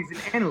like, oh, he's an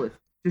analyst.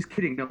 Just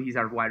kidding. No, he's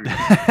our wide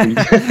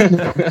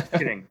receiver. Just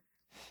kidding.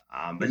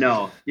 But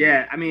no,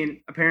 yeah. I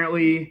mean,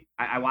 apparently,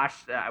 I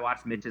watched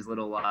Mitch's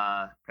little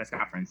press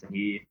conference, and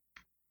he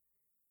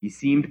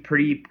seemed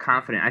pretty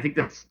confident. I think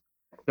that's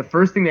the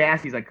first thing they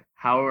asked. He's like,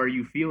 "How are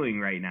you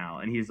feeling right now?"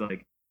 And he's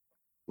like,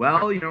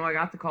 "Well, I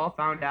got the call,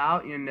 found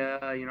out, and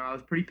I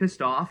was pretty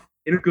pissed off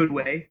in a good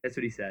way." That's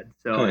what he said.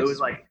 So nice. It was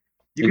like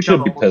you could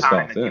tell the whole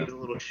time that he was a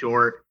little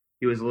short.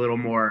 He was a little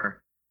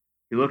more.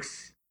 He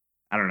looks.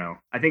 I don't know.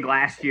 I think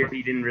last year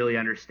he didn't really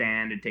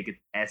understand and take it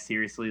as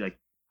seriously. Like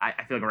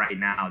I feel like right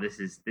now this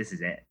is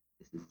it.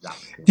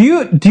 Do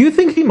you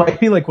think he might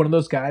be like one of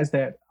those guys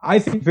that I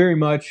think very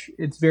much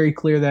it's very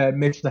clear that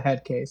Mitch is the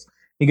head case.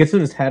 He gets in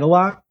his head a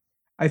lot.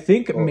 I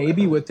think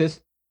maybe with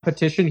this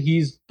petition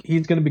he's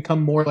going to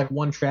become more like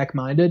one track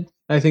minded.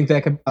 I think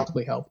that could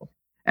possibly help him.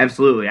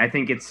 Absolutely. I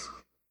think it's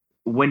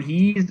when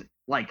he's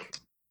like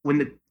when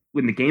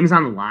the game's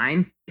on the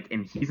line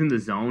and he's in the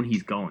zone,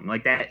 he's going.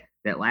 Like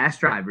that last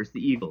drive versus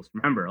the Eagles.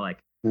 Remember, like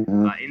in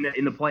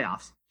the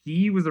playoffs.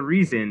 He was the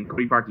reason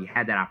Cody Parkey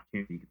had that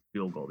opportunity to get the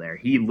field goal there.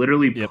 He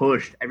literally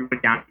pushed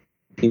everybody down.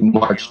 He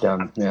marched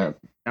down the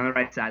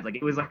right side. Like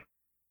it was like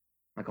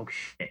oh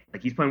shit.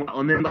 Like he's playing well.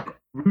 And then like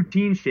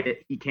routine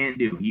shit he can't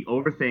do. He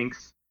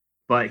overthinks,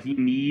 but he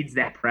needs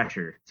that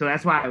pressure. So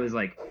that's why I was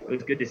like, it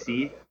was good to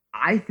see.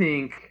 I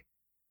think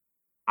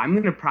I'm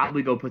gonna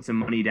probably go put some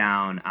money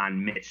down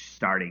on Mitch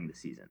starting the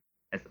season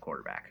as the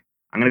quarterback.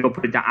 I'm gonna go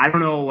put it down. I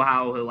don't know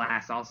how he'll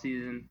last all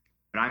season.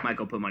 But I might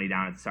go put money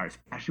down at the start,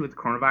 especially with the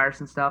coronavirus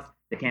and stuff.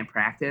 They can't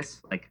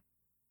practice. Like,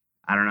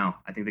 I don't know.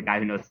 I think the guy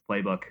who knows the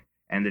playbook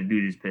and the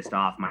dude who's pissed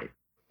off might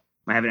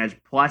have an edge.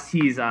 Plus,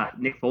 he's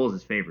Nick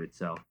Foles' favorite,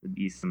 so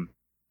it's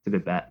a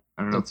good bet.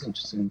 I don't know. That's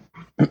interesting.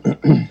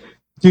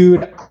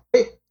 Dude,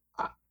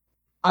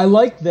 I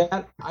like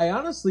that. I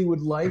honestly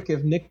would like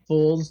if Nick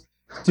Foles,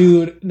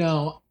 dude,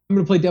 no, I'm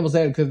going to play devil's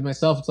advocate with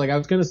myself. It's like I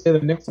was going to say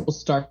that Nick Foles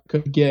start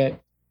could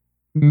get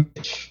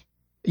Mitch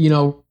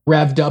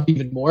revved up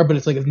even more. But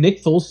it's like if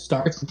Nick Foles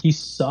starts and he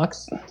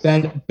sucks,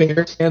 then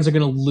Bears fans are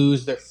gonna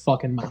lose their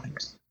fucking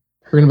minds.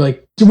 We're gonna be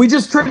like, did we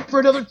just trade for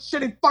another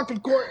shitty fucking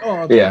court?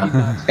 Oh,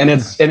 yeah, and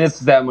it's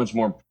that much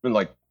more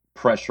like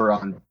pressure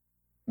on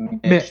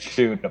Mitch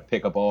to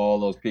pick up all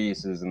those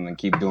pieces and then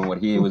keep doing what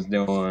he was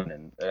doing,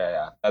 and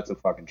that's a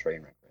fucking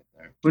train wreck right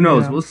there. Who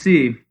knows? We'll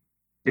see.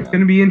 It's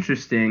gonna be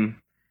interesting.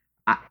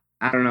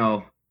 I don't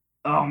know.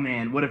 Oh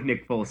man, what if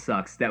Nick Foles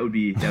sucks? That would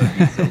be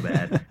so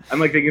bad.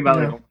 I'm like thinking about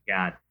oh my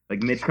god,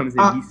 like Mitch comes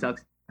in, he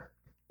sucks.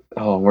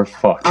 Oh, we're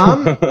fucked.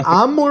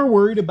 I'm more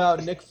worried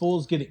about Nick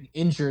Foles getting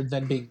injured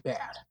than being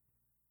bad.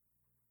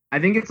 I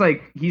think it's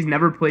like he's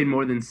never played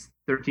more than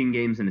 13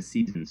 games in a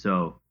season,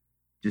 so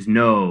just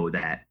know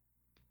that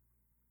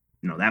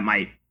that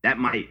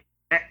might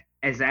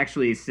as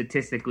actually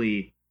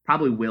statistically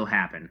probably will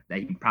happen that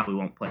he probably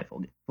won't play a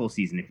full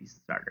season if he's a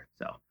starter.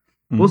 So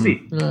we'll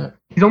see.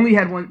 He's only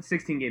had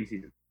 16 game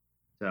season,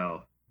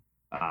 so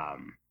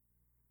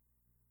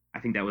I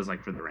think that was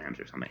like for the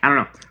Rams or something. I don't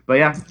know, but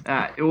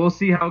yeah, we'll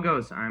see how it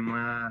goes.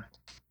 I'm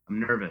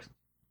nervous,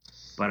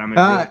 but I'm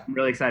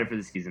really excited for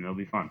the season. It'll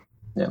be fun.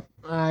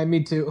 Yeah,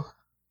 me too.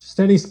 Just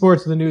any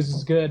sports in the news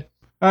is good.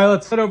 All right,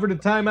 let's head over to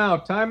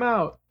timeout.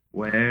 Timeout.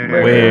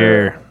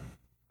 Where?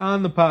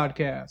 On the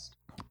podcast.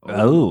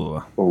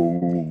 Oh.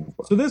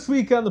 So this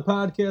week on the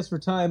podcast for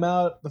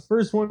timeout, the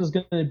first one is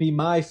going to be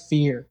my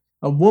fear.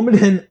 A woman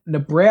in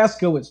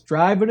Nebraska was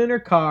driving in her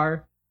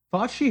car,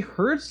 thought she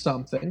heard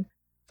something.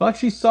 Thought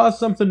she saw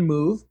something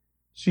move.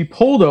 She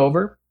pulled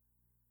over,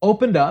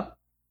 opened up.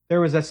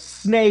 There was a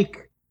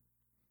snake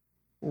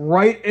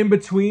right in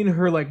between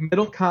her like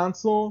middle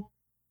console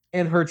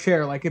and her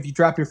chair. Like if you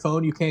drop your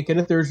phone, you can't get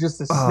it. There's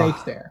just a snake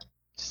there.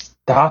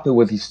 Stop it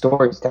with these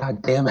stories.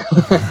 God damn it.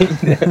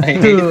 I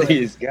hate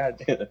these.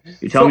 God damn it.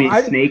 You tell me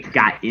a snake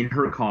got in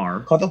her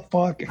car. What the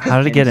fuck? How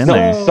did it get in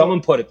there?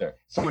 Someone put it there.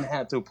 Someone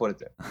had to put it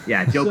there.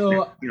 Yeah,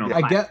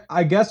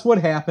 I guess what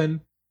happened.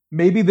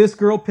 Maybe this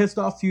girl pissed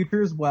off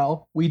Future as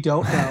well. We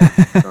don't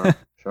know.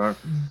 Sure.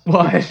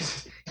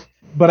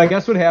 But I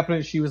guess what happened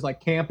is she was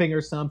like camping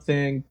or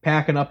something,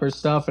 packing up her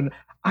stuff, and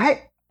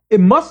it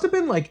must have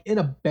been like in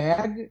a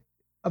bag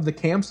of the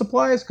camp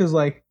supplies because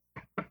like,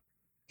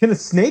 can a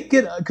snake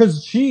get?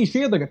 Because she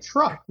had like a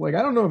truck. Like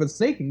I don't know if a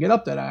snake can get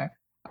up that high.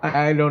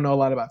 I don't know a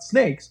lot about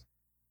snakes,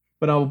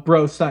 but I'll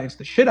bro science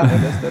the shit out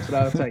of this. That's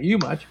what I'll tell you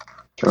much.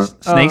 Sure.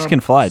 Snakes can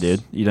fly,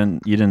 dude. You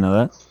didn't know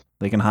that?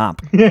 They can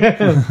hop.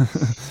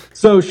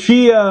 So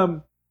she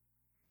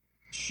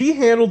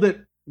handled it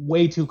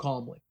way too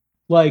calmly.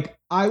 Like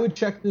I would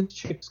check the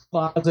chick's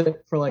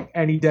closet for like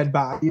any dead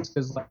bodies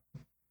because like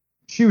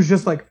she was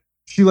just like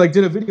she like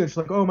did a video. She's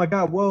like, oh my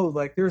god, whoa,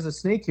 like there's a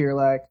snake here.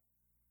 Like,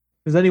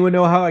 does anyone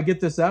know how I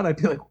get this out? I'd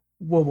be like,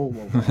 whoa.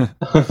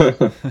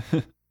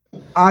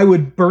 I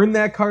would burn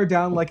that car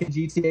down like a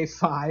GTA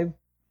 5,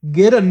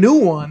 get a new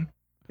one,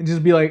 and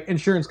just be like,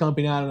 insurance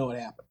company, I don't know what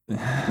happened.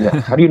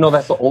 Yeah. How do you know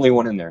that's the only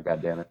one in there?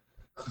 God damn it.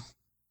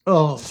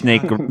 Oh,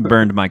 snake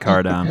burned my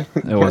car down.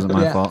 It wasn't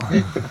my fault.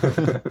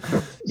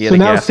 So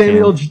now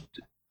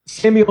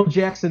Samuel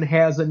Jackson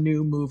has a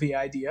new movie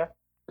idea.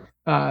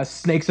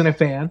 Snakes in a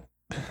Fan.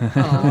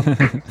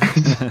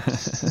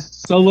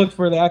 So look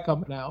for that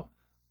coming out.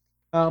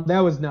 That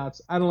was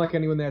nuts. I don't like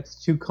anyone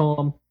that's too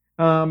calm.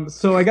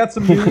 So I got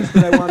some news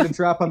that I wanted to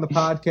drop on the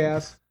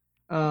podcast.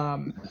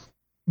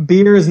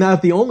 Beer is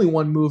not the only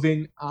one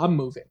moving. I'm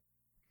moving.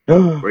 Where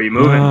are you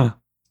moving?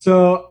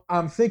 So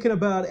I'm thinking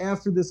about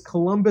after this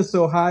Columbus,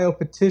 Ohio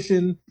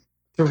petition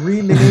to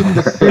rename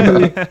the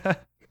city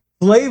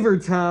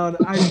Flavortown,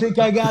 I think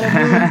I got to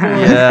move for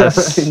it.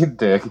 Yes. You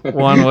dick.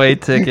 One-way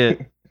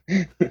ticket.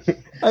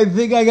 I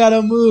think I got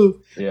to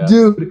move. Yeah.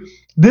 Dude,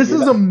 this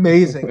is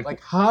amazing.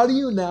 Like, how do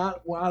you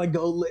not want to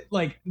go?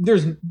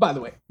 There's, by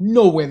the way,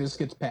 no way this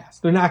gets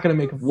passed. They're not going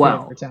to make a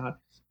Flavortown.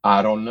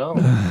 I don't know.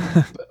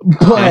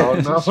 But I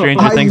don't know.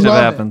 Stranger things have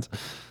happened.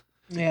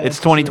 Yeah, it's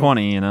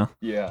 2020, you know?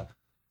 Yeah.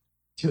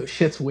 Dude,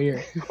 shit's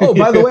weird. Oh,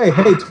 by the way,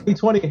 hey,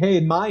 2020,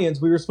 hey,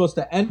 Mayans, we were supposed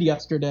to end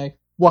yesterday.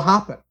 What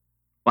happened?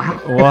 What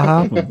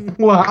happened?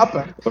 What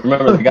happened? But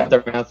remember, they got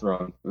their math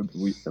wrong.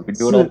 We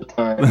do it all the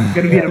time. It's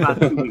going to be in about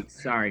 2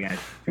 weeks. Sorry, guys.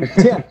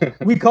 Yeah,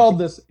 we called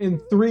this. In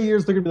 3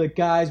 years, they're going to be like,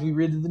 guys, we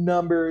redid the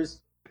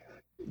numbers.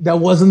 That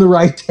wasn't the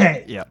right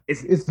day. Yeah.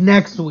 It's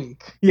next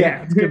week.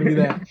 Yeah, it's going to be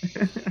that.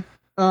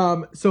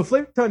 So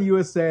Flavortown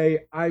USA,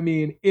 I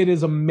mean, it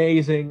is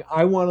amazing.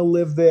 I want to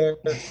live there.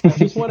 I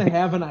just want to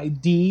have an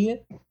ID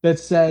that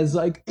says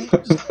like,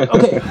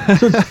 okay.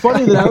 So it's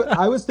funny that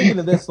I was thinking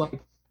of this, like,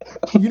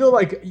 you know,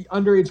 like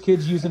underage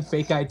kids using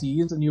fake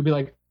IDs, and you'll be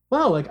like,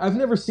 wow, like I've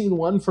never seen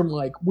one from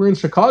like, we're in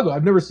Chicago.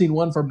 I've never seen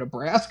one from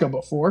Nebraska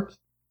before.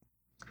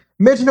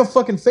 Imagine how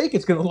fucking fake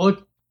it's going to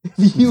look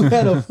if you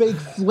had a fake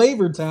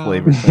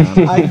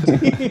Flavortown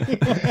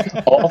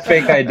ID. All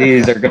fake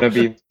IDs are going to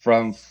be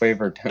from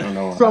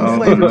Flavortown. From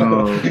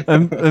Flavortown.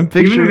 I'm Even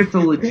picturing... if it's a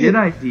legit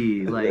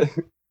ID, like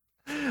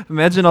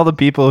Imagine all the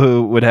people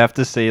who would have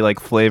to say like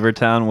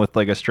Flavortown with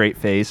like a straight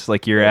face,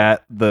 like you're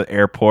at the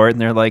airport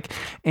and they're like,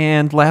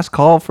 and last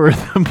call for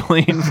the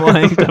plane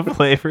flying to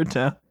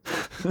Flavortown.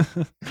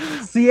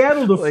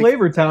 Seattle to Like-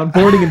 Flavortown,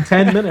 boarding in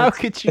 10 How minutes.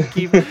 could you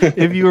keep,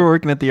 if you were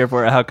working at the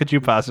airport, how could you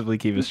possibly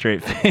keep a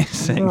straight face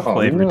saying No,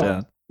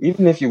 Flavortown?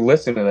 Even if you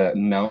listen to that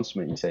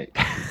announcement, you say,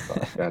 oh,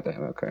 God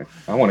damn, okay,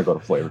 I want to go to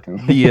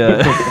Flavortown.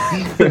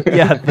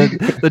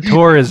 The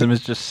tourism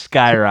is just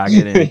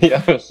skyrocketing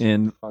Yes.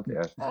 in Fuck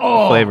yeah.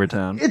 Oh,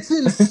 Flavortown. it's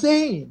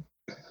insane.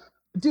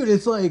 Dude,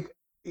 it's like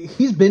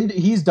he's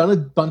done a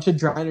bunch of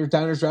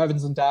diners,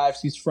 drive-ins, and dives.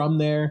 He's from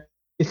there.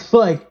 It's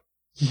like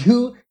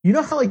you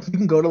know how like you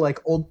can go to like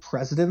old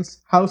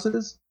presidents'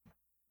 houses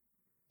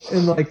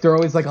and like they're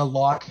always like a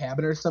log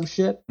cabin or some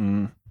shit.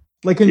 Mm.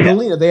 Like in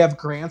Galena, they have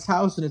Grant's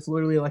house and it's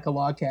literally like a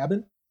log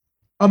cabin.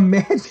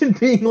 Imagine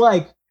being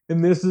like,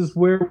 and this is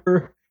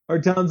where our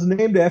town's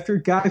named after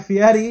Guy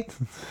Fieri.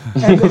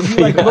 And then you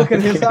like look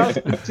at his house,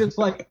 it's just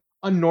like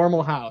a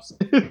normal house.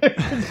 This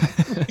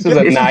is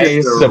a It's nice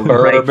just a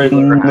suburban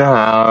regular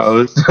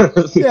house.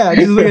 Yeah,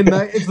 it's just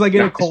like it's like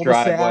in a Nice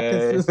cul-de-sac.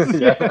 driveway. It's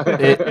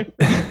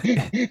just,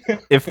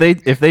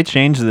 If they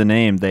change the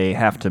name, they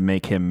have to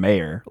make him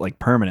mayor, like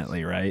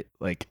permanently, right?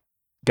 Like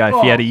Guy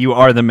Oh. Fieri, you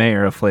are the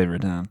mayor of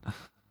Flavortown.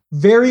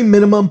 very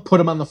minimum, put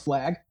him on the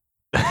flag.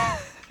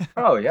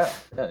 Oh yeah.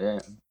 Yeah.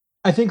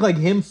 I think like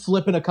him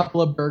flipping a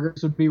couple of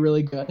burgers would be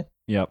really good.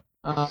 Yep.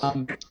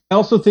 I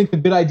also think a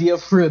good idea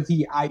for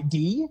the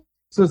ID.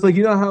 So it's like,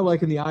 you know how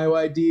like in the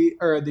Iowa ID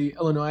or the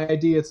Illinois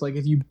ID, it's like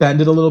if you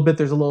bend it a little bit,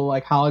 there's a little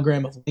like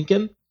hologram of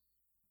Lincoln.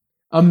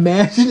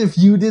 Imagine if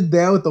you did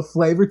that with the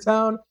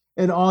Flavortown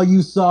and all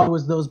you saw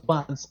was those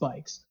blonde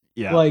spikes.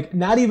 Yeah. Like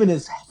not even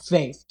his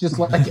face, just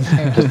like his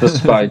hair. Just the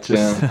spikes.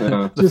 Just-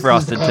 Yeah. The Just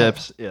frosted his head.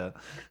 tips. Yeah.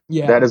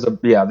 Yeah. That is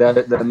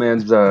that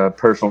man's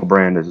personal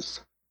brand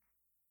is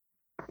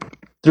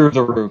through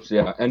the roofs.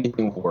 Yeah,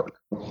 anything will work.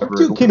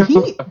 Dude, can he-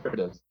 Whatever it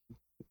is.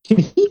 Can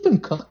he even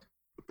cook?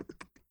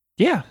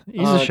 Yeah.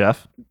 He's a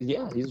chef.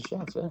 Yeah, he's a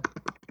chef. Yeah.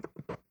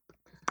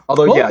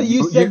 Although, Both yeah, of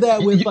you said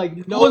that with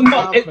like no well,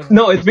 confidence.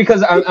 it's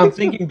because I'm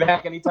thinking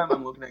back. Anytime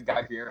I'm looking at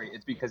Guy Fieri,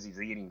 it's because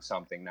he's eating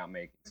something, not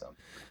making something.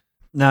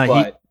 No,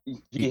 But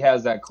he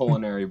has that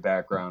culinary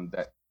background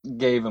that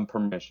gave him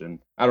permission.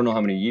 I don't know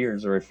how many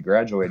years or if he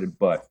graduated,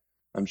 but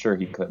I'm sure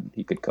he could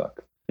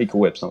cook. He could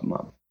whip something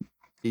up.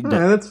 he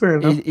Yeah, that's fair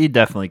enough. He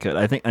definitely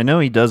could. I know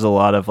he does a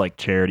lot of like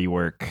charity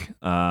work,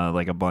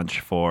 like a bunch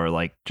for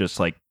like just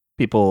like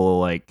people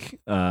like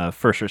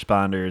first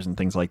responders and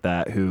things like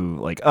that who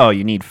like, oh,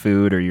 you need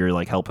food or you're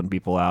like helping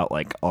people out,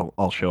 like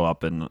I'll show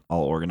up and I'll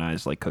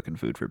organize like cooking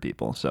food for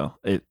people. So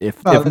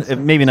if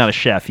maybe not a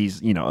chef,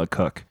 he's a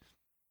cook.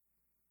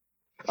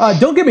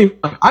 Don't get me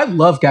wrong, I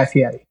love Guy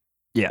Fieri.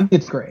 Yeah.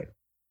 It's great.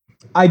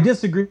 I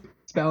disagree with the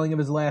spelling of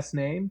his last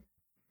name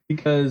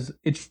because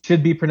it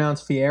should be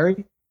pronounced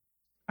Fieri.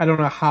 I don't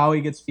know how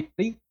he gets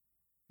Fieri,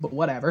 but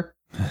whatever.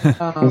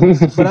 But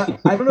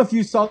I don't know if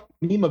you saw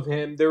the meme of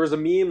him. There was a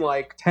meme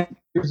like 10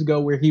 years ago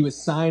where he was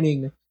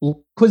signing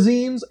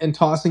cuisines and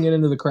tossing it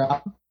into the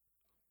crowd.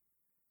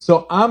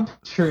 So I'm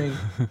picturing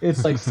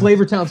it's like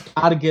Flavortown's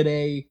got to get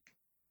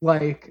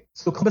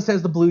so Columbus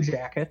has the Blue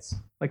Jackets,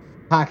 like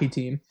hockey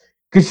team.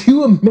 Could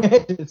you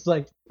imagine? It's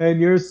like, and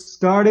your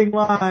starting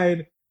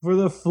line for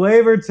the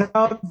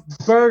Flavortown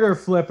Burger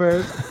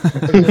Flippers.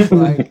 It's just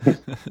like,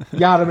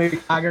 maybe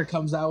Tiger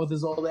comes out with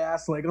his old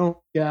ass, like,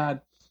 oh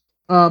god.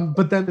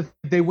 But then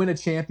they win a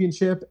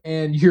championship,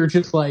 and you're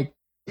just like,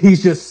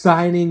 he's just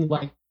signing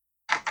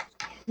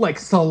like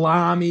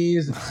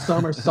salamis and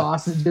summer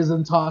sausages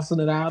and tossing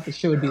it out. The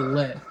shit would be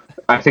lit.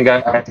 I think I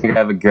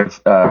have a good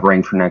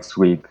rank for next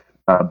week.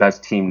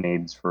 Best team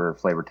names for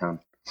Flavortown.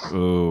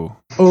 Ooh,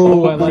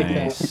 Oh, I like that.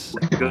 nice.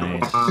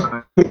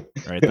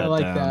 Nice. Write that I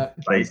like down. that.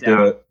 Let's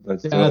do it.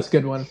 Let's Yeah, do that's a it.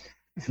 good one.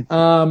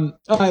 All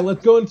right,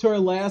 let's go into our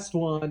last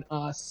one.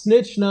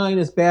 Snitch 9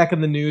 is back in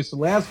the news. So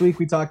last week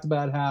we talked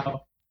about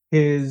how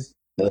his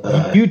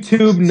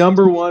YouTube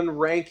 #1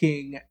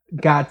 ranking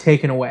got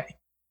taken away.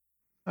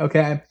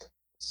 Okay,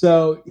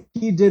 so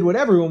he did what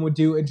everyone would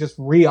do and just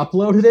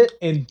re-uploaded it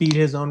and beat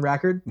his own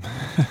record,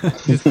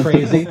 which is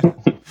crazy.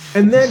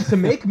 And then to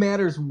make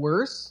matters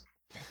worse,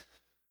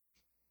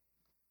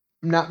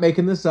 I'm not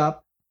making this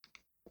up,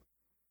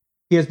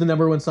 he has the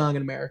 #1 song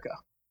in America.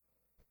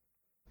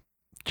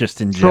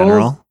 Just in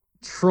general.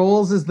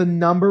 Trolls is the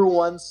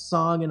 #1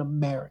 song in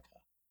America.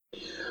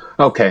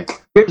 Okay,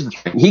 here's the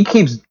thing. He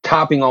keeps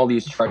topping all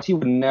these charts. He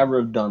would never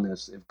have done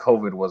this if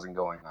COVID wasn't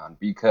going on,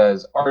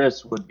 because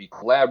artists would be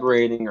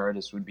collaborating,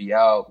 artists would be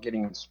out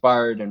getting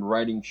inspired and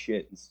writing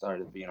shit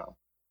instead of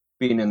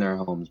being in their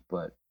homes.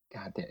 But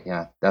goddamn,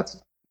 yeah,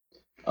 that's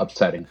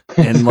upsetting.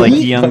 And like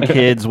young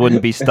kids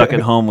wouldn't be stuck at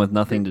home with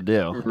nothing to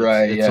do.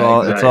 Right, It's yeah,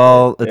 all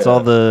exactly. it's all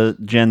the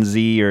Gen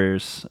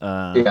Zers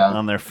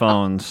on their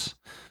phones.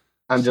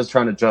 I'm just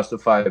trying to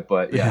justify it,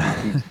 but yeah,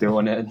 he keeps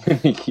doing it.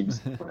 He keeps.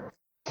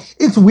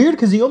 It's weird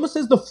because he almost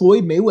has the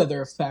Floyd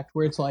Mayweather effect,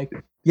 where it's like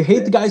you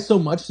hate the guy so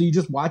much, so you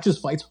just watch his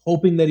fights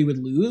hoping that he would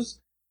lose.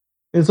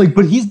 And it's like,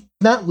 but he's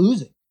not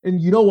losing. And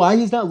you know why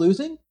he's not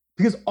losing?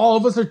 Because all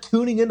of us are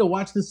tuning in to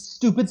watch this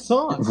stupid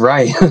song.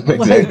 Right.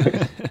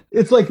 Exactly.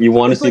 It's like you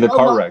want to see like the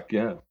car wreck,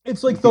 yeah.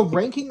 It's like the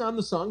ranking on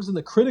the songs and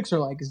the critics are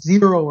like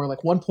 0 or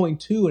like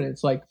 1.2, and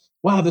it's like,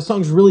 wow, this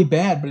song's really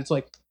bad, but it's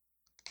like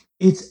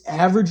it's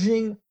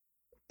averaging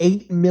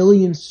 8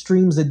 million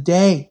streams a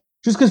day.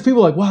 Just because people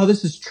are like, wow,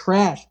 this is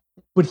trash.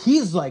 But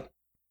he's like,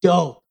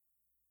 dope.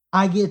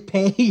 I get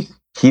paid.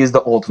 He is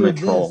the ultimate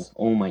troll.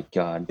 Oh my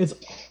god. Dude,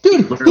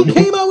 he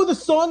came out with a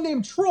song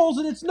named Trolls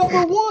and it's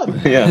number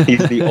 1. Yeah,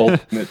 he's the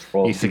ultimate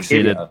troll. He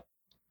succeeded.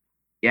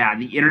 Yeah,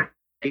 the internet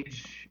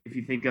age, if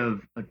you think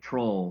of a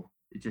troll,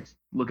 just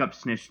look up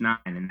Snitch9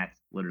 and that's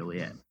literally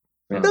it.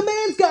 Yeah. The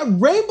man's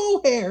got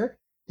rainbow hair.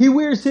 He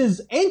wears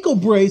his ankle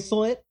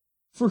bracelet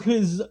for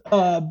his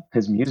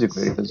music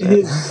videos.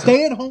 His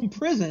stay-at-home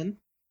prison.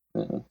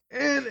 Yeah.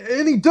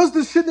 And he does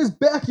this shit in his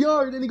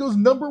backyard and he goes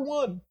number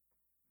 1.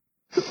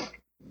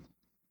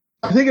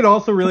 I think it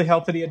also really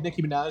helped that he had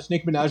Nicki Minaj.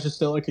 Nicki Minaj is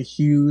still like a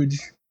huge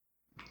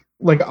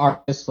like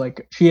artist.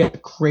 Like she had a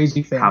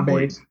crazy fan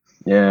base.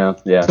 Yeah.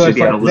 So it's like,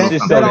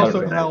 that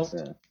also helped.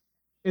 Yeah.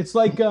 It's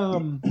like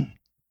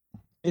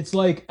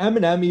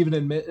Eminem even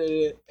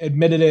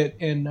admitted it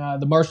in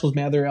the Marshall's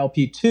Mather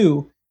LP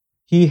 2.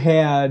 He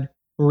had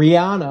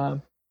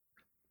Rihanna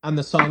on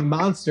the song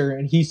Monster,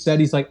 and he said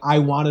he's like, I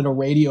wanted a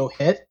radio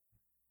hit.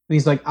 And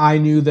he's like, I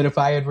knew that if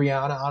I had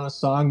Rihanna on a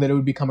song that it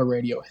would become a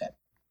radio hit.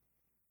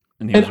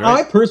 And right.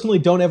 I personally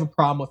don't have a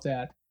problem with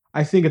that.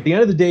 I think at the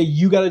end of the day,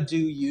 you got to do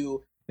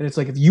you. And it's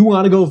like, if you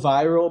want to go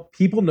viral,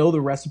 people know the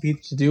recipe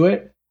to do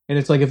it. And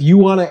it's like, if you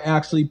want to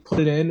actually put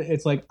it in,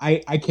 it's like,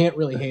 I can't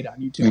really hate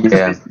on you too much.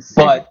 Yeah,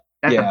 but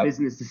that's a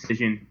business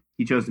decision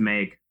he chose to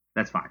make.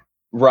 That's fine.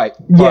 Right.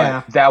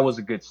 But that was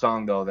a good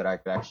song, though, that I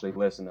could actually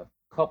listen to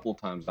a couple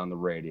times on the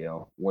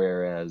radio.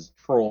 Whereas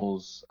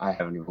Trolls, I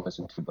haven't even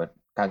listened to, but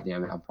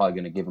goddamn it, I'm probably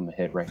going to give him a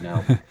hit right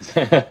now.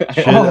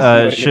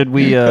 Should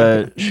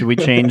we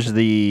change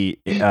the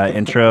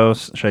intro?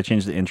 Should I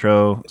change the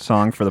intro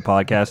song for the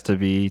podcast to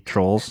be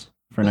Trolls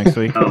for next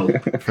week?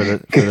 For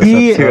this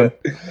episode?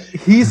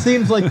 He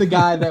seems like the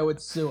guy that would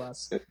sue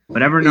us.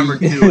 Whatever number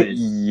 2 is.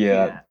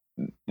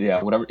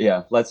 Yeah, whatever.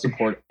 Yeah, let's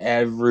support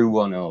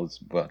everyone else,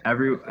 but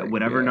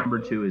whatever number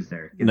 2 is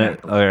there. No,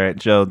 all right,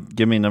 Joe,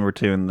 give me number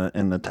 2 in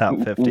the top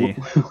 50,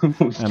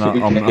 and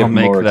I'll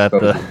make that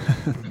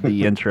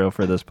the intro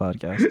for this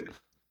podcast.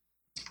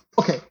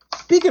 Okay,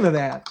 speaking of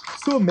that,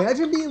 so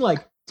imagine being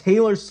like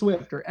Taylor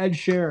Swift or Ed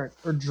Sheeran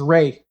or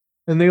Drake,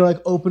 and they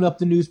like open up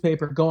the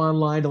newspaper, go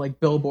online to like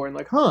Billboard, and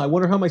like, I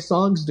wonder how my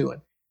song's doing.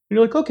 And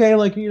you're like, okay,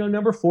 like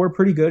number 4,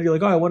 pretty good. You're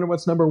like, I wonder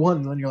what's number 1,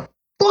 and then you're like,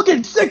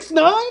 fucking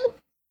 6ix9ine.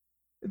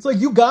 It's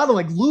like you gotta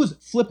like lose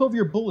it. Flip over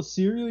your bowl of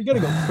cereal. You gotta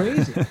go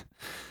crazy.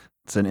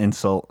 It's an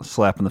insult,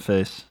 slap in the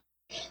face.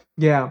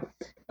 Yeah.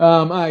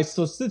 All right.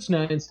 So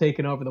Snitch9's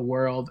taking over the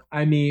world.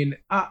 I mean,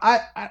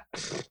 I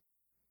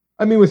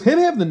mean, with him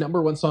having the number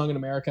 1 song in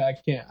America, I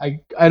can't.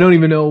 I don't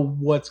even know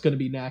what's gonna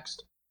be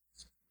next.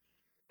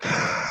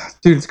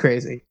 Dude, it's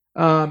crazy.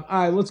 All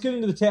right. Let's get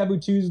into the Taboo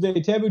Tuesday.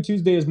 Taboo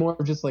Tuesday is more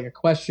of just like a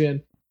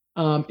question.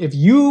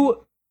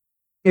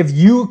 If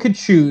you could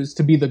choose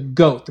to be the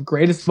GOAT, the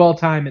greatest of all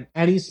time in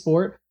any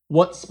sport,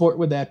 what sport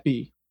would that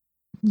be?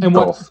 And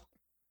golf.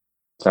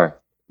 Sorry.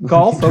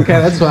 Golf?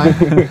 Okay, that's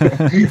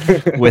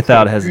fine.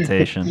 Without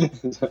hesitation.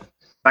 If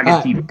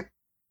I could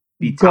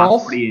be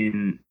top 3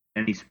 in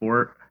any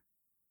sport?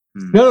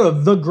 No,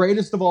 the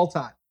greatest of all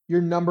time.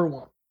 You're number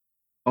 1.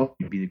 Oh,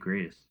 you'd be the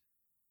greatest.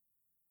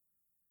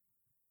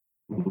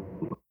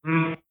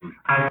 The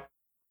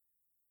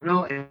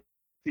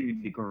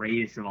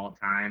greatest of all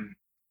time.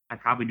 I'd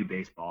probably do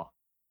baseball.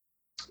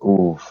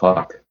 Oh,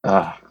 fuck.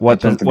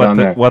 What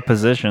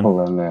position?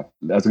 Hold on there.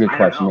 That's a good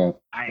question, man.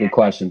 Good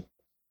question.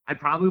 I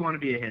probably want to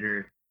be a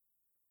hitter.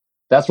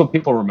 That's what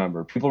people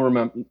remember. People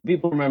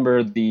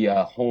remember the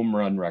home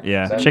run record.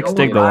 Yeah, chicks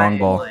dig the long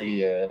ball.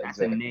 Yeah, that's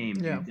a name.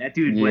 Dude. Yeah. That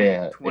dude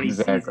went 20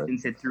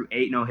 seasons, hit through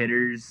 8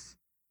 no-hitters.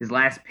 His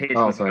last pitch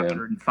was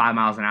 105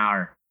 miles an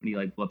hour when he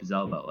like blew up his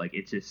elbow. Like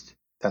it's just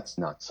that's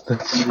nuts.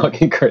 That's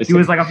fucking crazy. He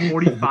was like a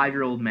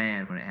 45-year-old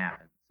man when it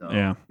happened. So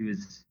yeah, he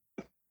was.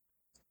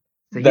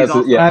 So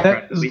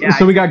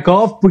we got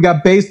golf, we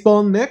got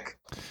baseball, Nick.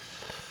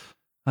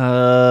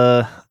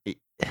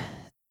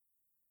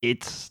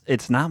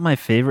 It's not my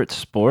favorite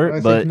sport,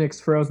 I but think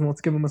Nick's frozen.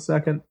 Let's give him a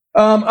second.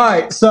 All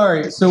right,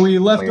 sorry. So we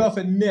left off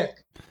at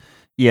Nick.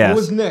 Yes. What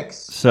was Nick's?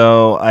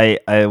 So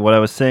I what I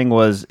was saying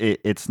was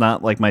it's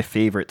not like my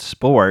favorite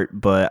sport,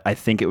 but I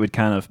think it would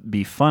kind of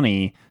be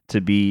funny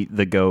to be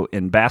the GOAT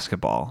in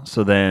basketball.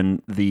 So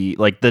then the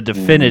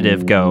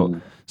definitive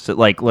GOAT. So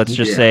like let's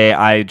just say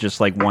I just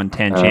like won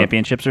 10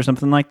 championships or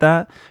something like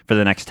that for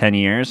the next 10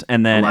 years,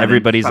 and then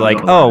everybody's like,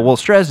 oh well,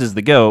 Strez is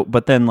the GOAT,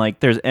 but then like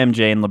there's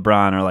MJ and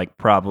LeBron are like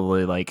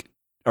probably like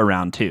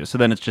around 2. So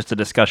then it's just a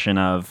discussion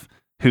of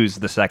who's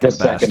the second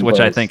best,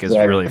 which I think is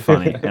really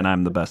funny, and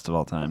I'm the best of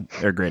all time,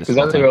 or greatest of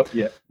all time.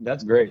 Yeah,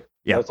 that's great.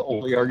 Yeah, that's the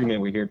only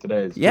argument we hear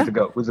today is who's the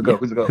GOAT? Who's the GOAT?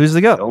 Who's the GOAT? Who's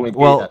the GOAT?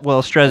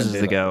 Well, Strez is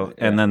the GOAT,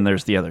 and then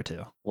there's the other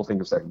 2. We'll think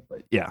of second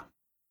place. Yeah.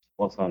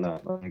 What's on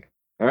that? Like,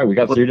 All right, we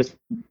got three.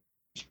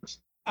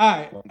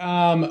 All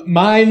right.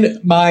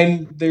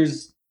 Mine.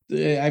 There's.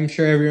 I'm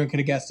sure everyone could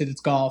have guessed it.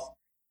 It's golf.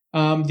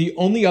 The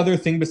only other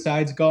thing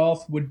besides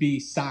golf would be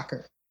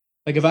soccer.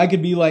 Like if I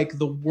could be like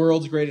the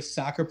world's greatest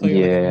soccer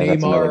player, like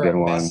Neymar or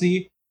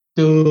Messi,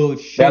 dude,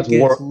 shit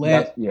gets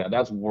lit.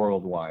 That's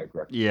worldwide.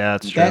 Yeah,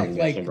 that's true. That,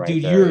 like, right,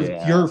 dude,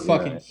 there. You're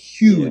fucking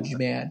huge,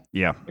 man.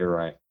 Yeah, you're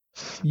right.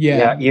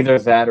 Yeah, either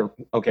that or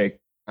okay.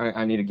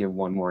 I need to give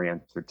one more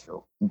answer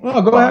too.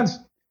 Oh, go ahead.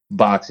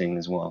 Boxing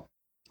as well.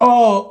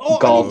 Oh,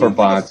 golf or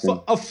boxing.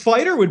 A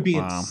fighter would be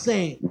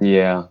insane.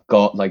 Yeah,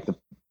 golf, like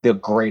the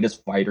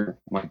greatest fighter.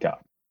 My God.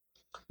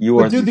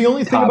 Dude, the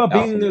only thing about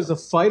being as a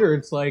fighter,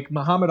 it's like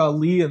Muhammad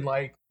Ali and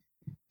like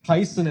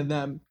Tyson and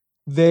them,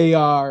 they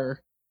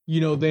are,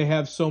 they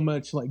have so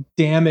much like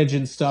damage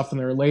and stuff in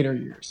their later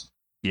years.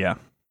 Yeah.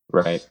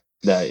 Right.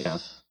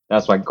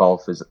 That's why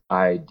golf is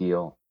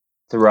ideal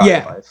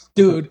throughout life.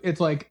 Dude,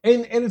 it's like,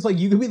 and it's like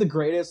you could be the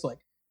greatest like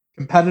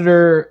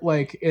competitor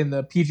like in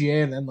the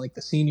PGA and then like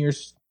the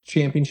seniors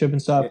championship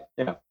and stuff.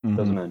 Yeah.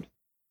 Doesn't end.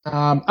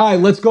 All right,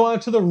 let's go on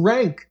to the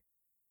rank.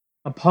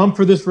 I'm pumped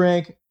for this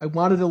rank. I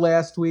wanted it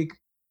last week.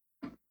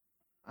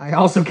 I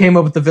also came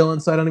up with the villain,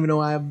 so I don't even know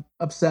why I'm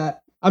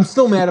upset. I'm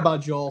still mad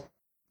about Joel.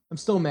 I'm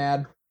still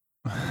mad.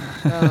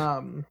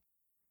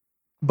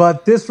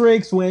 But this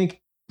rank's wank.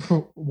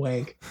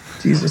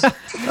 Jesus.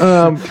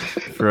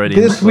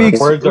 This week's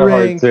words are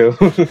rank,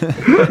 hard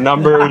too.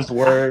 Numbers,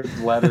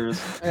 words,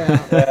 letters.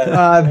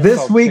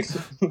 This week's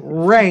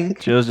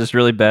rank. Joe's just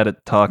really bad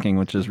at talking,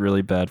 which is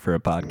really bad for a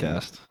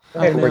podcast.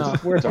 Hey,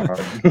 words are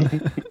hard.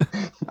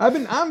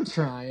 I'm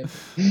trying.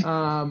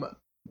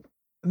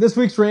 This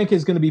week's rank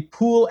is going to be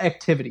pool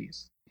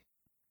activities.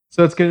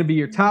 So it's going to be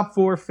your top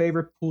 4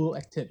 favorite pool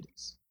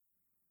activities.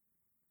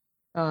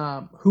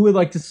 Who would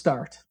like to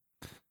start?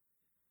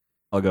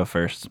 I'll go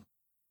first.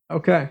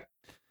 Okay.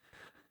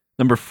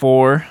 Number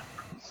 4,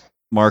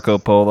 Marco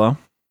Polo.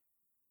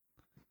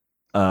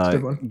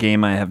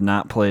 Game I have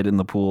not played in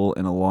the pool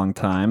in a long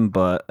time,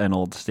 but an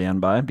old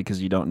standby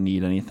because you don't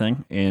need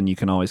anything and you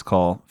can always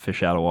call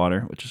fish out of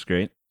water, which is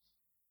great.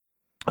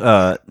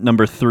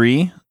 Number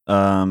 3,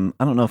 I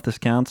don't know if this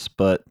counts,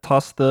 but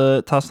toss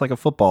like a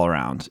football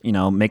around,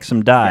 make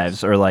some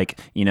dives, or like,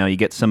 you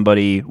get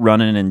somebody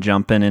running and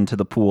jumping into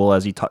the pool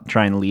as you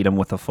try and lead them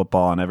with a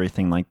football and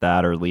everything like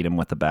that, or lead them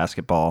with a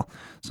basketball,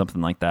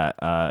 something like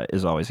that,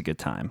 is always a good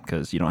time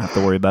because you don't have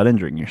to worry about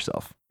injuring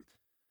yourself.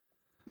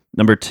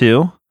 Number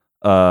 2,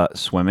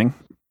 swimming.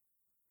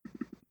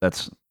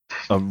 That's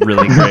a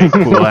really great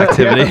pool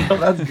activity.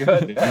 That's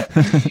good.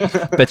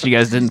 Yeah. Bet you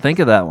guys didn't think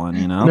of that one,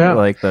 Yeah.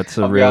 Like that's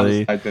a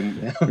really, I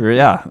didn't.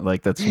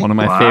 Like that's one of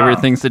my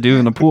favorite things to do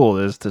in the pool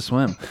is to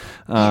swim.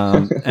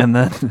 And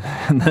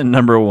then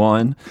number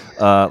 1,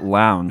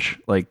 lounge.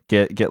 Like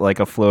get like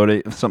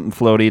something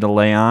floaty to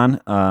lay on.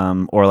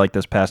 Or like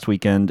this past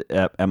weekend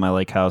at my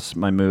lake house,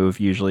 my move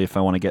usually if I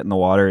want to get in the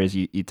water is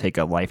you take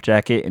a life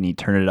jacket and you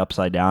turn it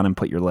upside down and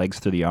put your legs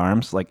through the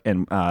arms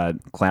and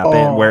clamp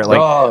it, wear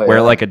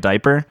it like a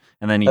diaper.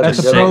 And then you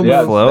just sit and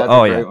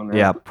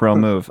float. Pro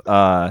move.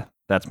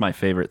 That's my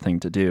favorite thing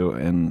to do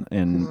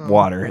in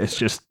water. It's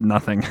just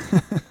nothing.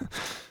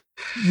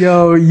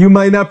 Yo, you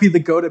might not be the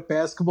GOAT at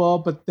basketball,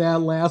 but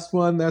that last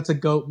one, that's a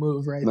GOAT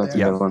move right That's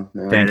there. a good one.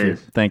 Yeah.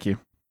 Thank you.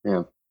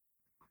 Yeah.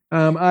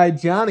 All right,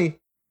 Johnny.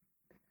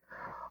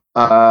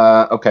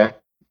 Okay.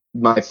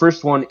 My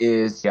first one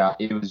is,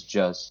 it was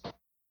just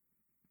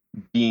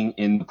being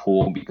in the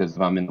pool, because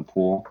if I'm in the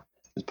pool,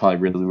 it's probably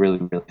really, really,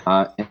 really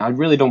hot. And I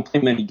really don't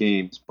play many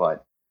games,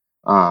 but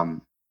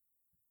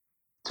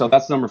so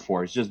that's number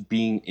 4. It's just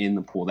being in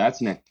the pool.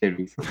 That's an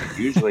activity for me.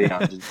 Usually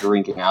I'm just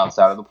drinking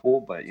outside of the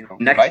pool, but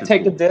if I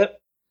take a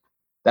dip,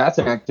 that's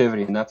an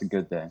activity and that's a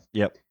good day.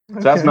 Yep. So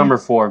that's number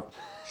 4.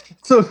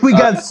 So we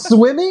got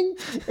swimming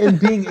and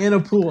being in a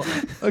pool.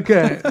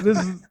 Okay, this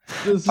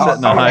is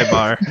setting a high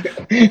bar.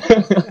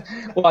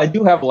 Well, I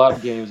do have a lot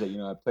of games that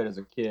I played as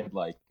a kid.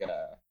 Like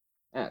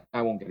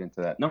I won't get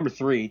into that. Number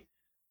 3.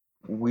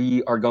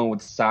 We are going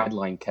with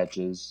sideline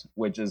catches,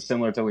 which is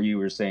similar to what you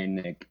were saying,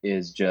 Nick,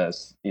 is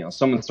just,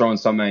 someone's throwing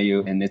something at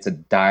you and it's a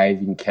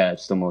diving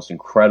catch, the most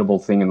incredible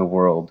thing in the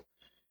world.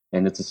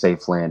 And it's a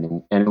safe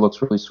landing and it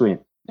looks really sweet.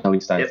 At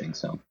least I think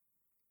so.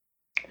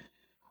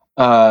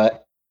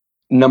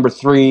 Number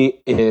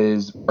 3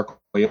 is Marco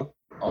Polo,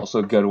 also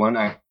a good one.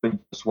 I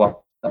just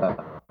watched the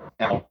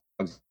other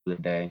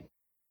day.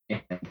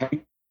 And have you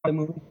seen the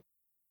movie?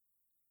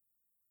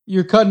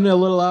 You're cutting it a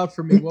little out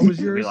for me. What was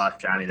yours? We lost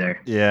Johnny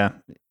there. Yeah.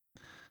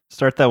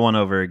 Start that one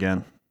over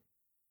again.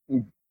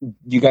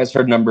 You guys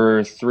heard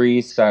number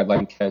 3,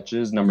 sideline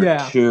catches. Number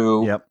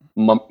 2, yep.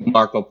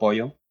 Marco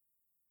Polo.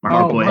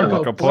 Marco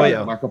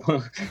Polo. Marco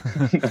Polo.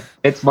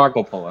 It's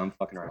Marco Polo. I'm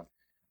fucking around.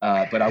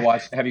 But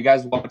have you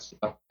guys watched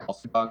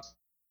Kelsey Dogs?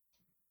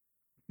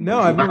 No,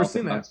 I've never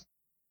seen that.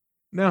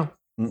 No.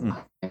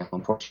 Yeah,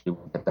 unfortunately,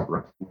 we'll get that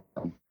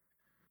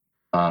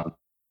right.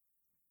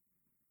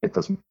 It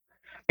doesn't.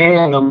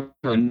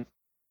 And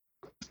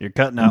you're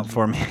cutting out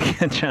for me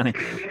again, Johnny.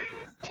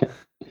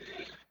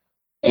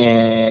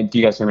 And do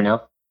you guys hear me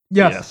now?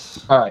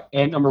 Yes. All right.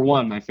 And number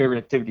 1, my favorite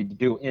activity to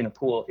do in a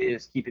pool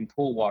is keeping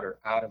pool water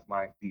out of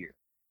my beer.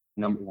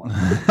 Number 1.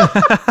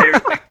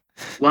 Favorite thing.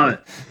 Love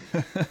it.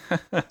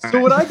 So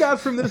what I got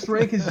from this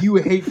rank is you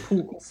hate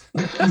pools.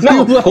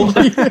 No,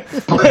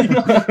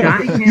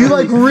 you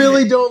like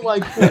really don't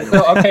like pools.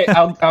 No, okay,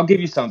 I'll give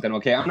you something.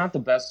 Okay, I'm not the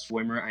best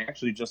swimmer. I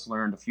actually just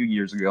learned a few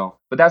years ago,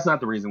 but that's not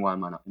the reason why I'm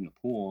not in the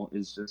pool.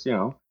 It's just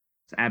it's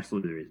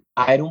absolutely the reason.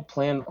 I don't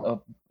plan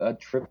a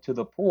trip to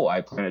the pool.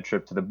 I plan a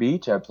trip to the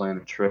beach. I plan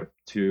a trip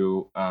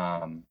to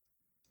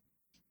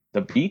the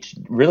beach,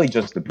 really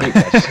just the beach.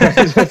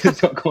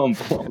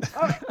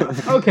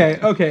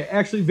 Okay.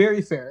 Actually,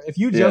 very fair. If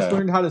you just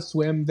learned how to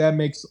swim, that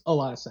makes a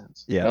lot of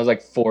sense. Yeah. That was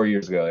like 4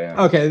 years ago,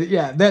 yeah. Okay,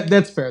 yeah,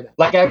 that's fair then.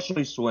 Like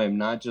actually swim,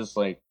 not just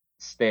like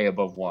stay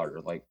above water.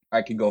 Like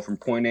I could go from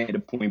point A to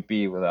point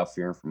B without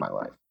fearing for my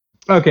life.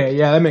 Okay,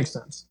 yeah, that makes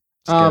sense.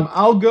 Good.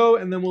 I'll go,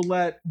 and then we'll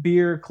let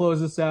Beer close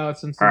this out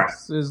since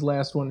it's his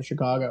last one in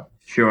Chicago.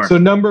 Sure. So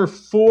number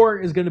 4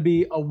 is going to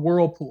be a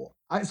whirlpool.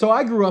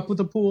 I grew up with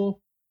a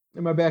pool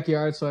in my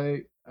backyard, so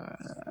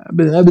I've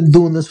been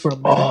doing this for a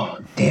minute. Oh,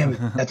 damn.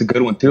 That's a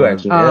good one, too,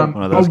 actually.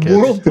 One of those kids.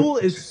 Whirlpool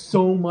is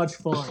so much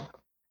fun.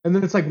 And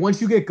then it's like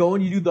once you get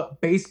going, you do the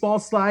baseball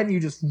slide, and you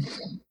just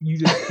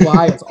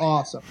fly. It's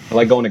awesome. I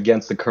like going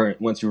against the current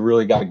once you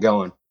really got it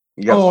going.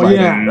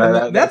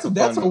 That's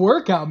a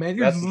workout, man.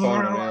 That's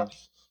fun, man.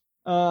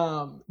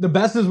 The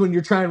best is when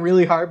you're trying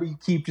really hard, but you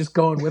keep just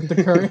going with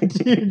the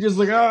current. You're just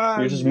like,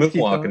 you're just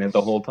moonwalking it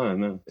the whole time,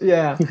 man.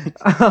 Yeah.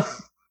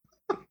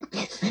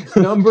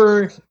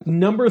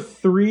 Number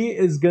 3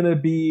 is gonna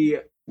be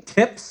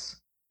tips.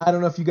 I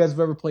don't know if you guys have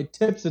ever played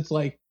tips. It's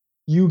like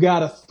you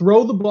gotta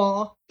throw the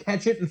ball,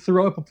 catch it, and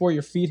throw it before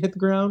your feet hit the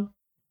ground.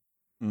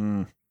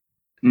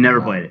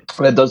 Never played it.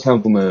 That does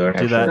sound familiar.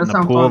 Do that in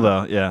the pool,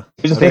 though. Yeah.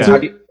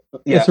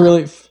 It's a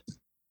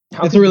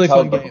really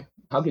fun game.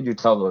 How could you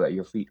tell though that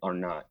your feet are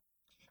not?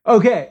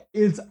 Okay,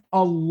 it's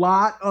a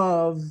lot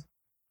of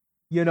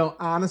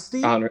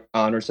honesty.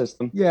 Honor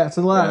system. Yeah, it's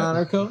a lot of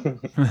honor code.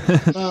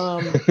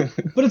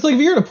 But it's like if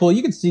you're in a pool,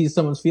 you can see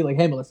someone's feet like,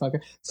 hey, motherfucker.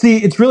 See,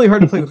 it's really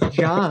hard to play with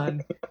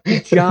John.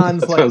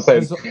 John's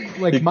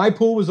like my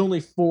pool was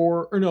only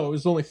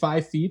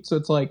 5 feet, so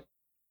it's like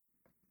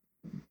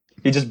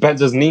he just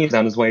bends his knees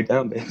on his way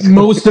down, basically.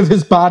 Most of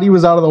his body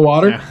was out of the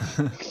water.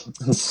 Yeah.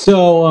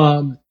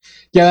 So,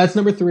 that's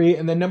number 3.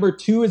 And then number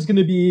 2 is going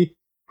to be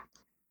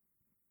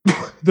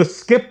the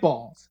skip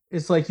balls.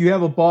 It's like you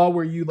have a ball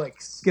where you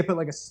like skip it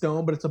like a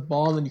stone, but it's a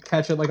ball, and then you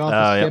catch it like off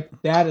the skip.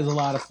 Yep. That is a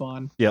lot of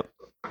fun. Yep.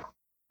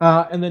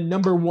 And then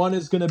number 1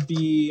 is going to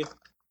be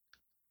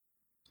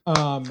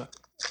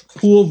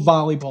pool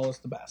volleyball is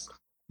the best.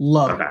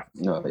 Love it.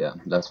 No, yeah,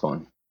 that's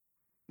fun.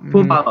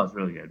 Pool volleyball is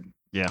really good.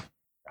 Yeah.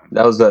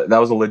 That was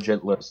a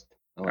legit list.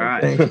 All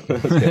right.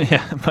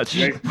 Yeah,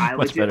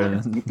 much better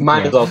than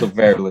mine is also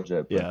very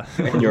legit. Yeah.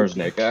 And yours,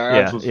 Nick.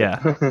 Yeah.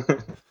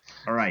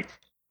 All right.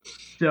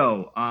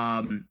 So,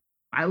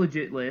 my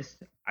legit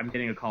list. I'm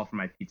getting a call from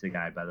my pizza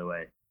guy, by the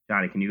way.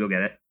 Johnny, can you go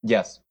get it?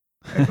 Yes.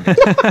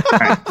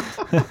 Right.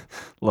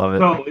 Love it.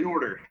 So, in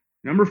order,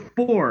 number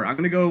 4, I'm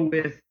gonna go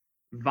with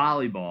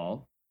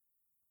volleyball.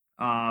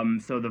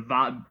 So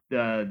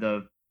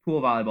the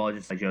pool volleyball,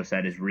 just like Joe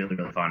said, is really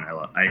really fun.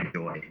 I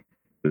enjoy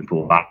doing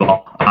pool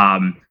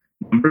volleyball.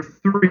 Number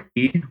 3,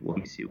 let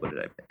me see, what did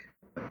I pick?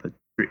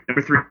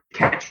 Number 3,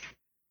 catch.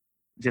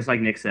 Just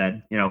like Nick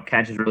said,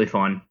 catch is really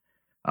fun.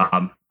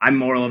 I'm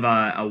more of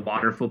a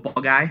water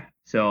football guy,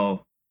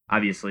 so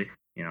obviously,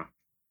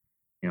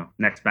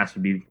 next best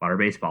would be water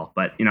baseball.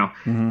 But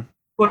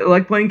but I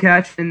like playing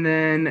catch. And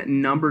then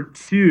number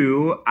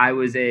 2, I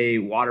was a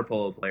water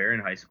polo player in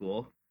high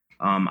school.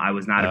 I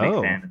was not a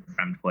big fan of the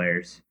friend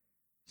players,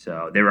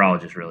 so they were all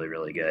just really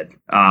really good.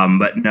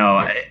 But no,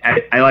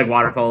 I like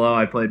water polo.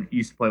 I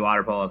used to play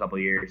water polo a couple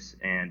of years,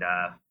 and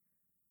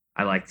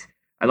I liked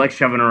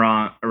shoving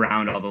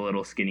around all the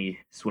little skinny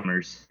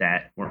swimmers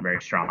that weren't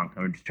very strong.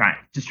 I was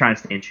just trying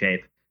to stay in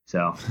shape.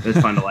 So it was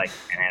fun to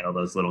handle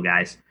those little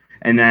guys.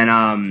 And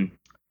then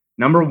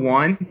number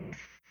 1,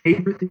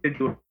 favorite thing to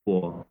do in the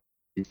pool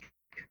is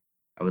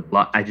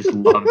I just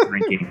love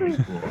drinking in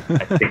the pool.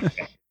 I think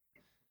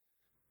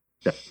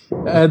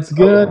that's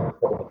good.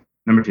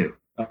 Number 2.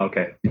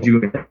 Okay. Did you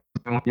go get that?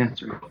 Yeah,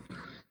 that's right.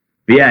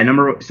 But yeah,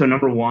 number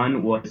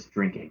 1 was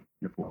drinking in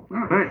the pool.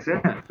 Oh, nice.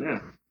 Yeah.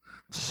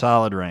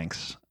 Solid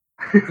ranks.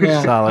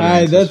 Yeah. Solid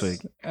ranks this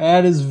week.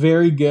 That is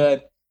very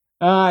good.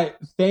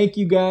 Thank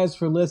you guys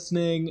for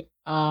listening.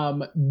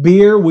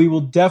 Beer, we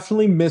will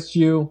definitely miss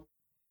you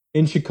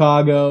in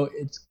Chicago.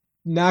 It's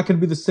not going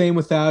to be the same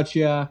without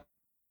you.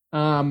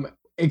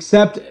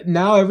 Except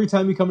now every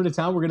time you come into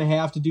town, we're going to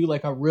have to do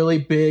like a really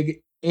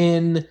big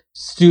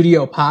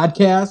in-studio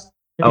podcast.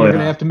 And you're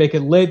going to have to make it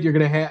lit.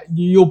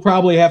 You'll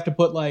probably have to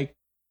put like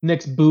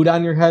Nick's boot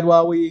on your head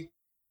while we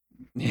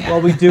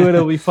do it.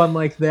 It'll be fun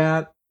like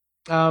that.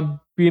 But,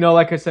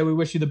 like I said, we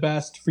wish you the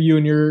best for you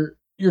and your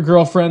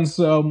girlfriends.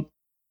 So,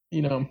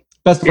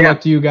 best of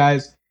luck to you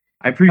guys.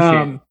 I appreciate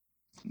it.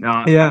 No,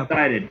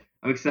 I'm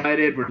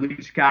excited. We're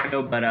leaving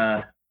Chicago, but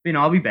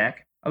I'll be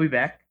back.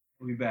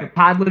 We'll be back. The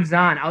pod lives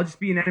on. I'll just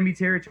be in enemy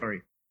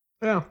territory.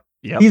 Yeah.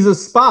 Yep. He's a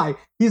spy.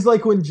 He's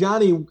like when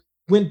Johnny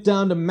went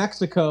down to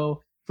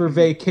Mexico for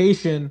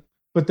vacation,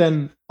 but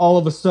then all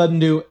of a sudden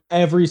knew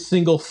every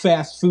single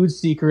fast food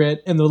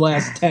secret in the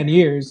last 10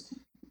 years.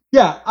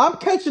 Yeah, I'm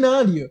catching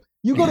on to you.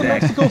 You go to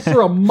Mexico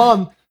for a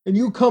month, and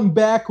you come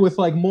back with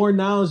like more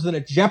knowledge than a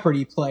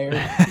Jeopardy player.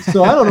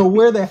 So I don't know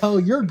where the hell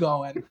you're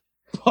going.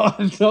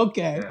 But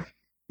okay.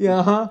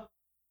 Yeah, huh?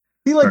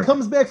 He like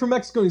comes back from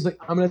Mexico, and he's like,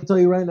 I'm going to tell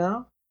you right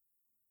now,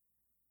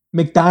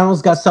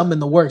 McDonald's got something in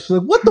the works. You're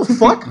like, what the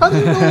fuck? How do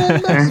you know that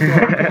in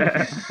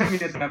Mexico? I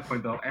mean, at that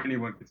point, though,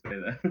 anyone could say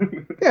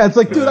that. Yeah, it's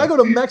like, dude, I go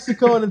to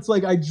Mexico and it's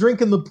like I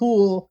drink in the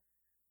pool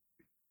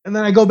and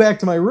then I go back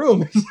to my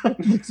room.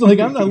 It's like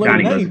I'm not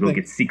learning anything. Go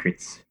get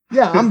secrets.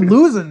 Yeah, I'm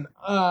losing.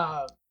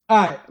 All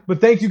right,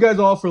 but thank you guys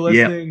all for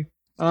listening.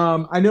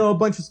 Yep. I know a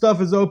bunch of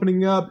stuff is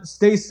opening up.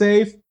 Stay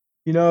safe.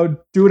 Do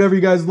whatever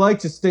you guys like.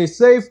 Just stay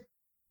safe.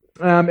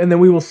 And then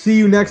we will see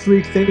you next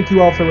week. Thank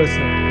you all for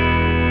listening.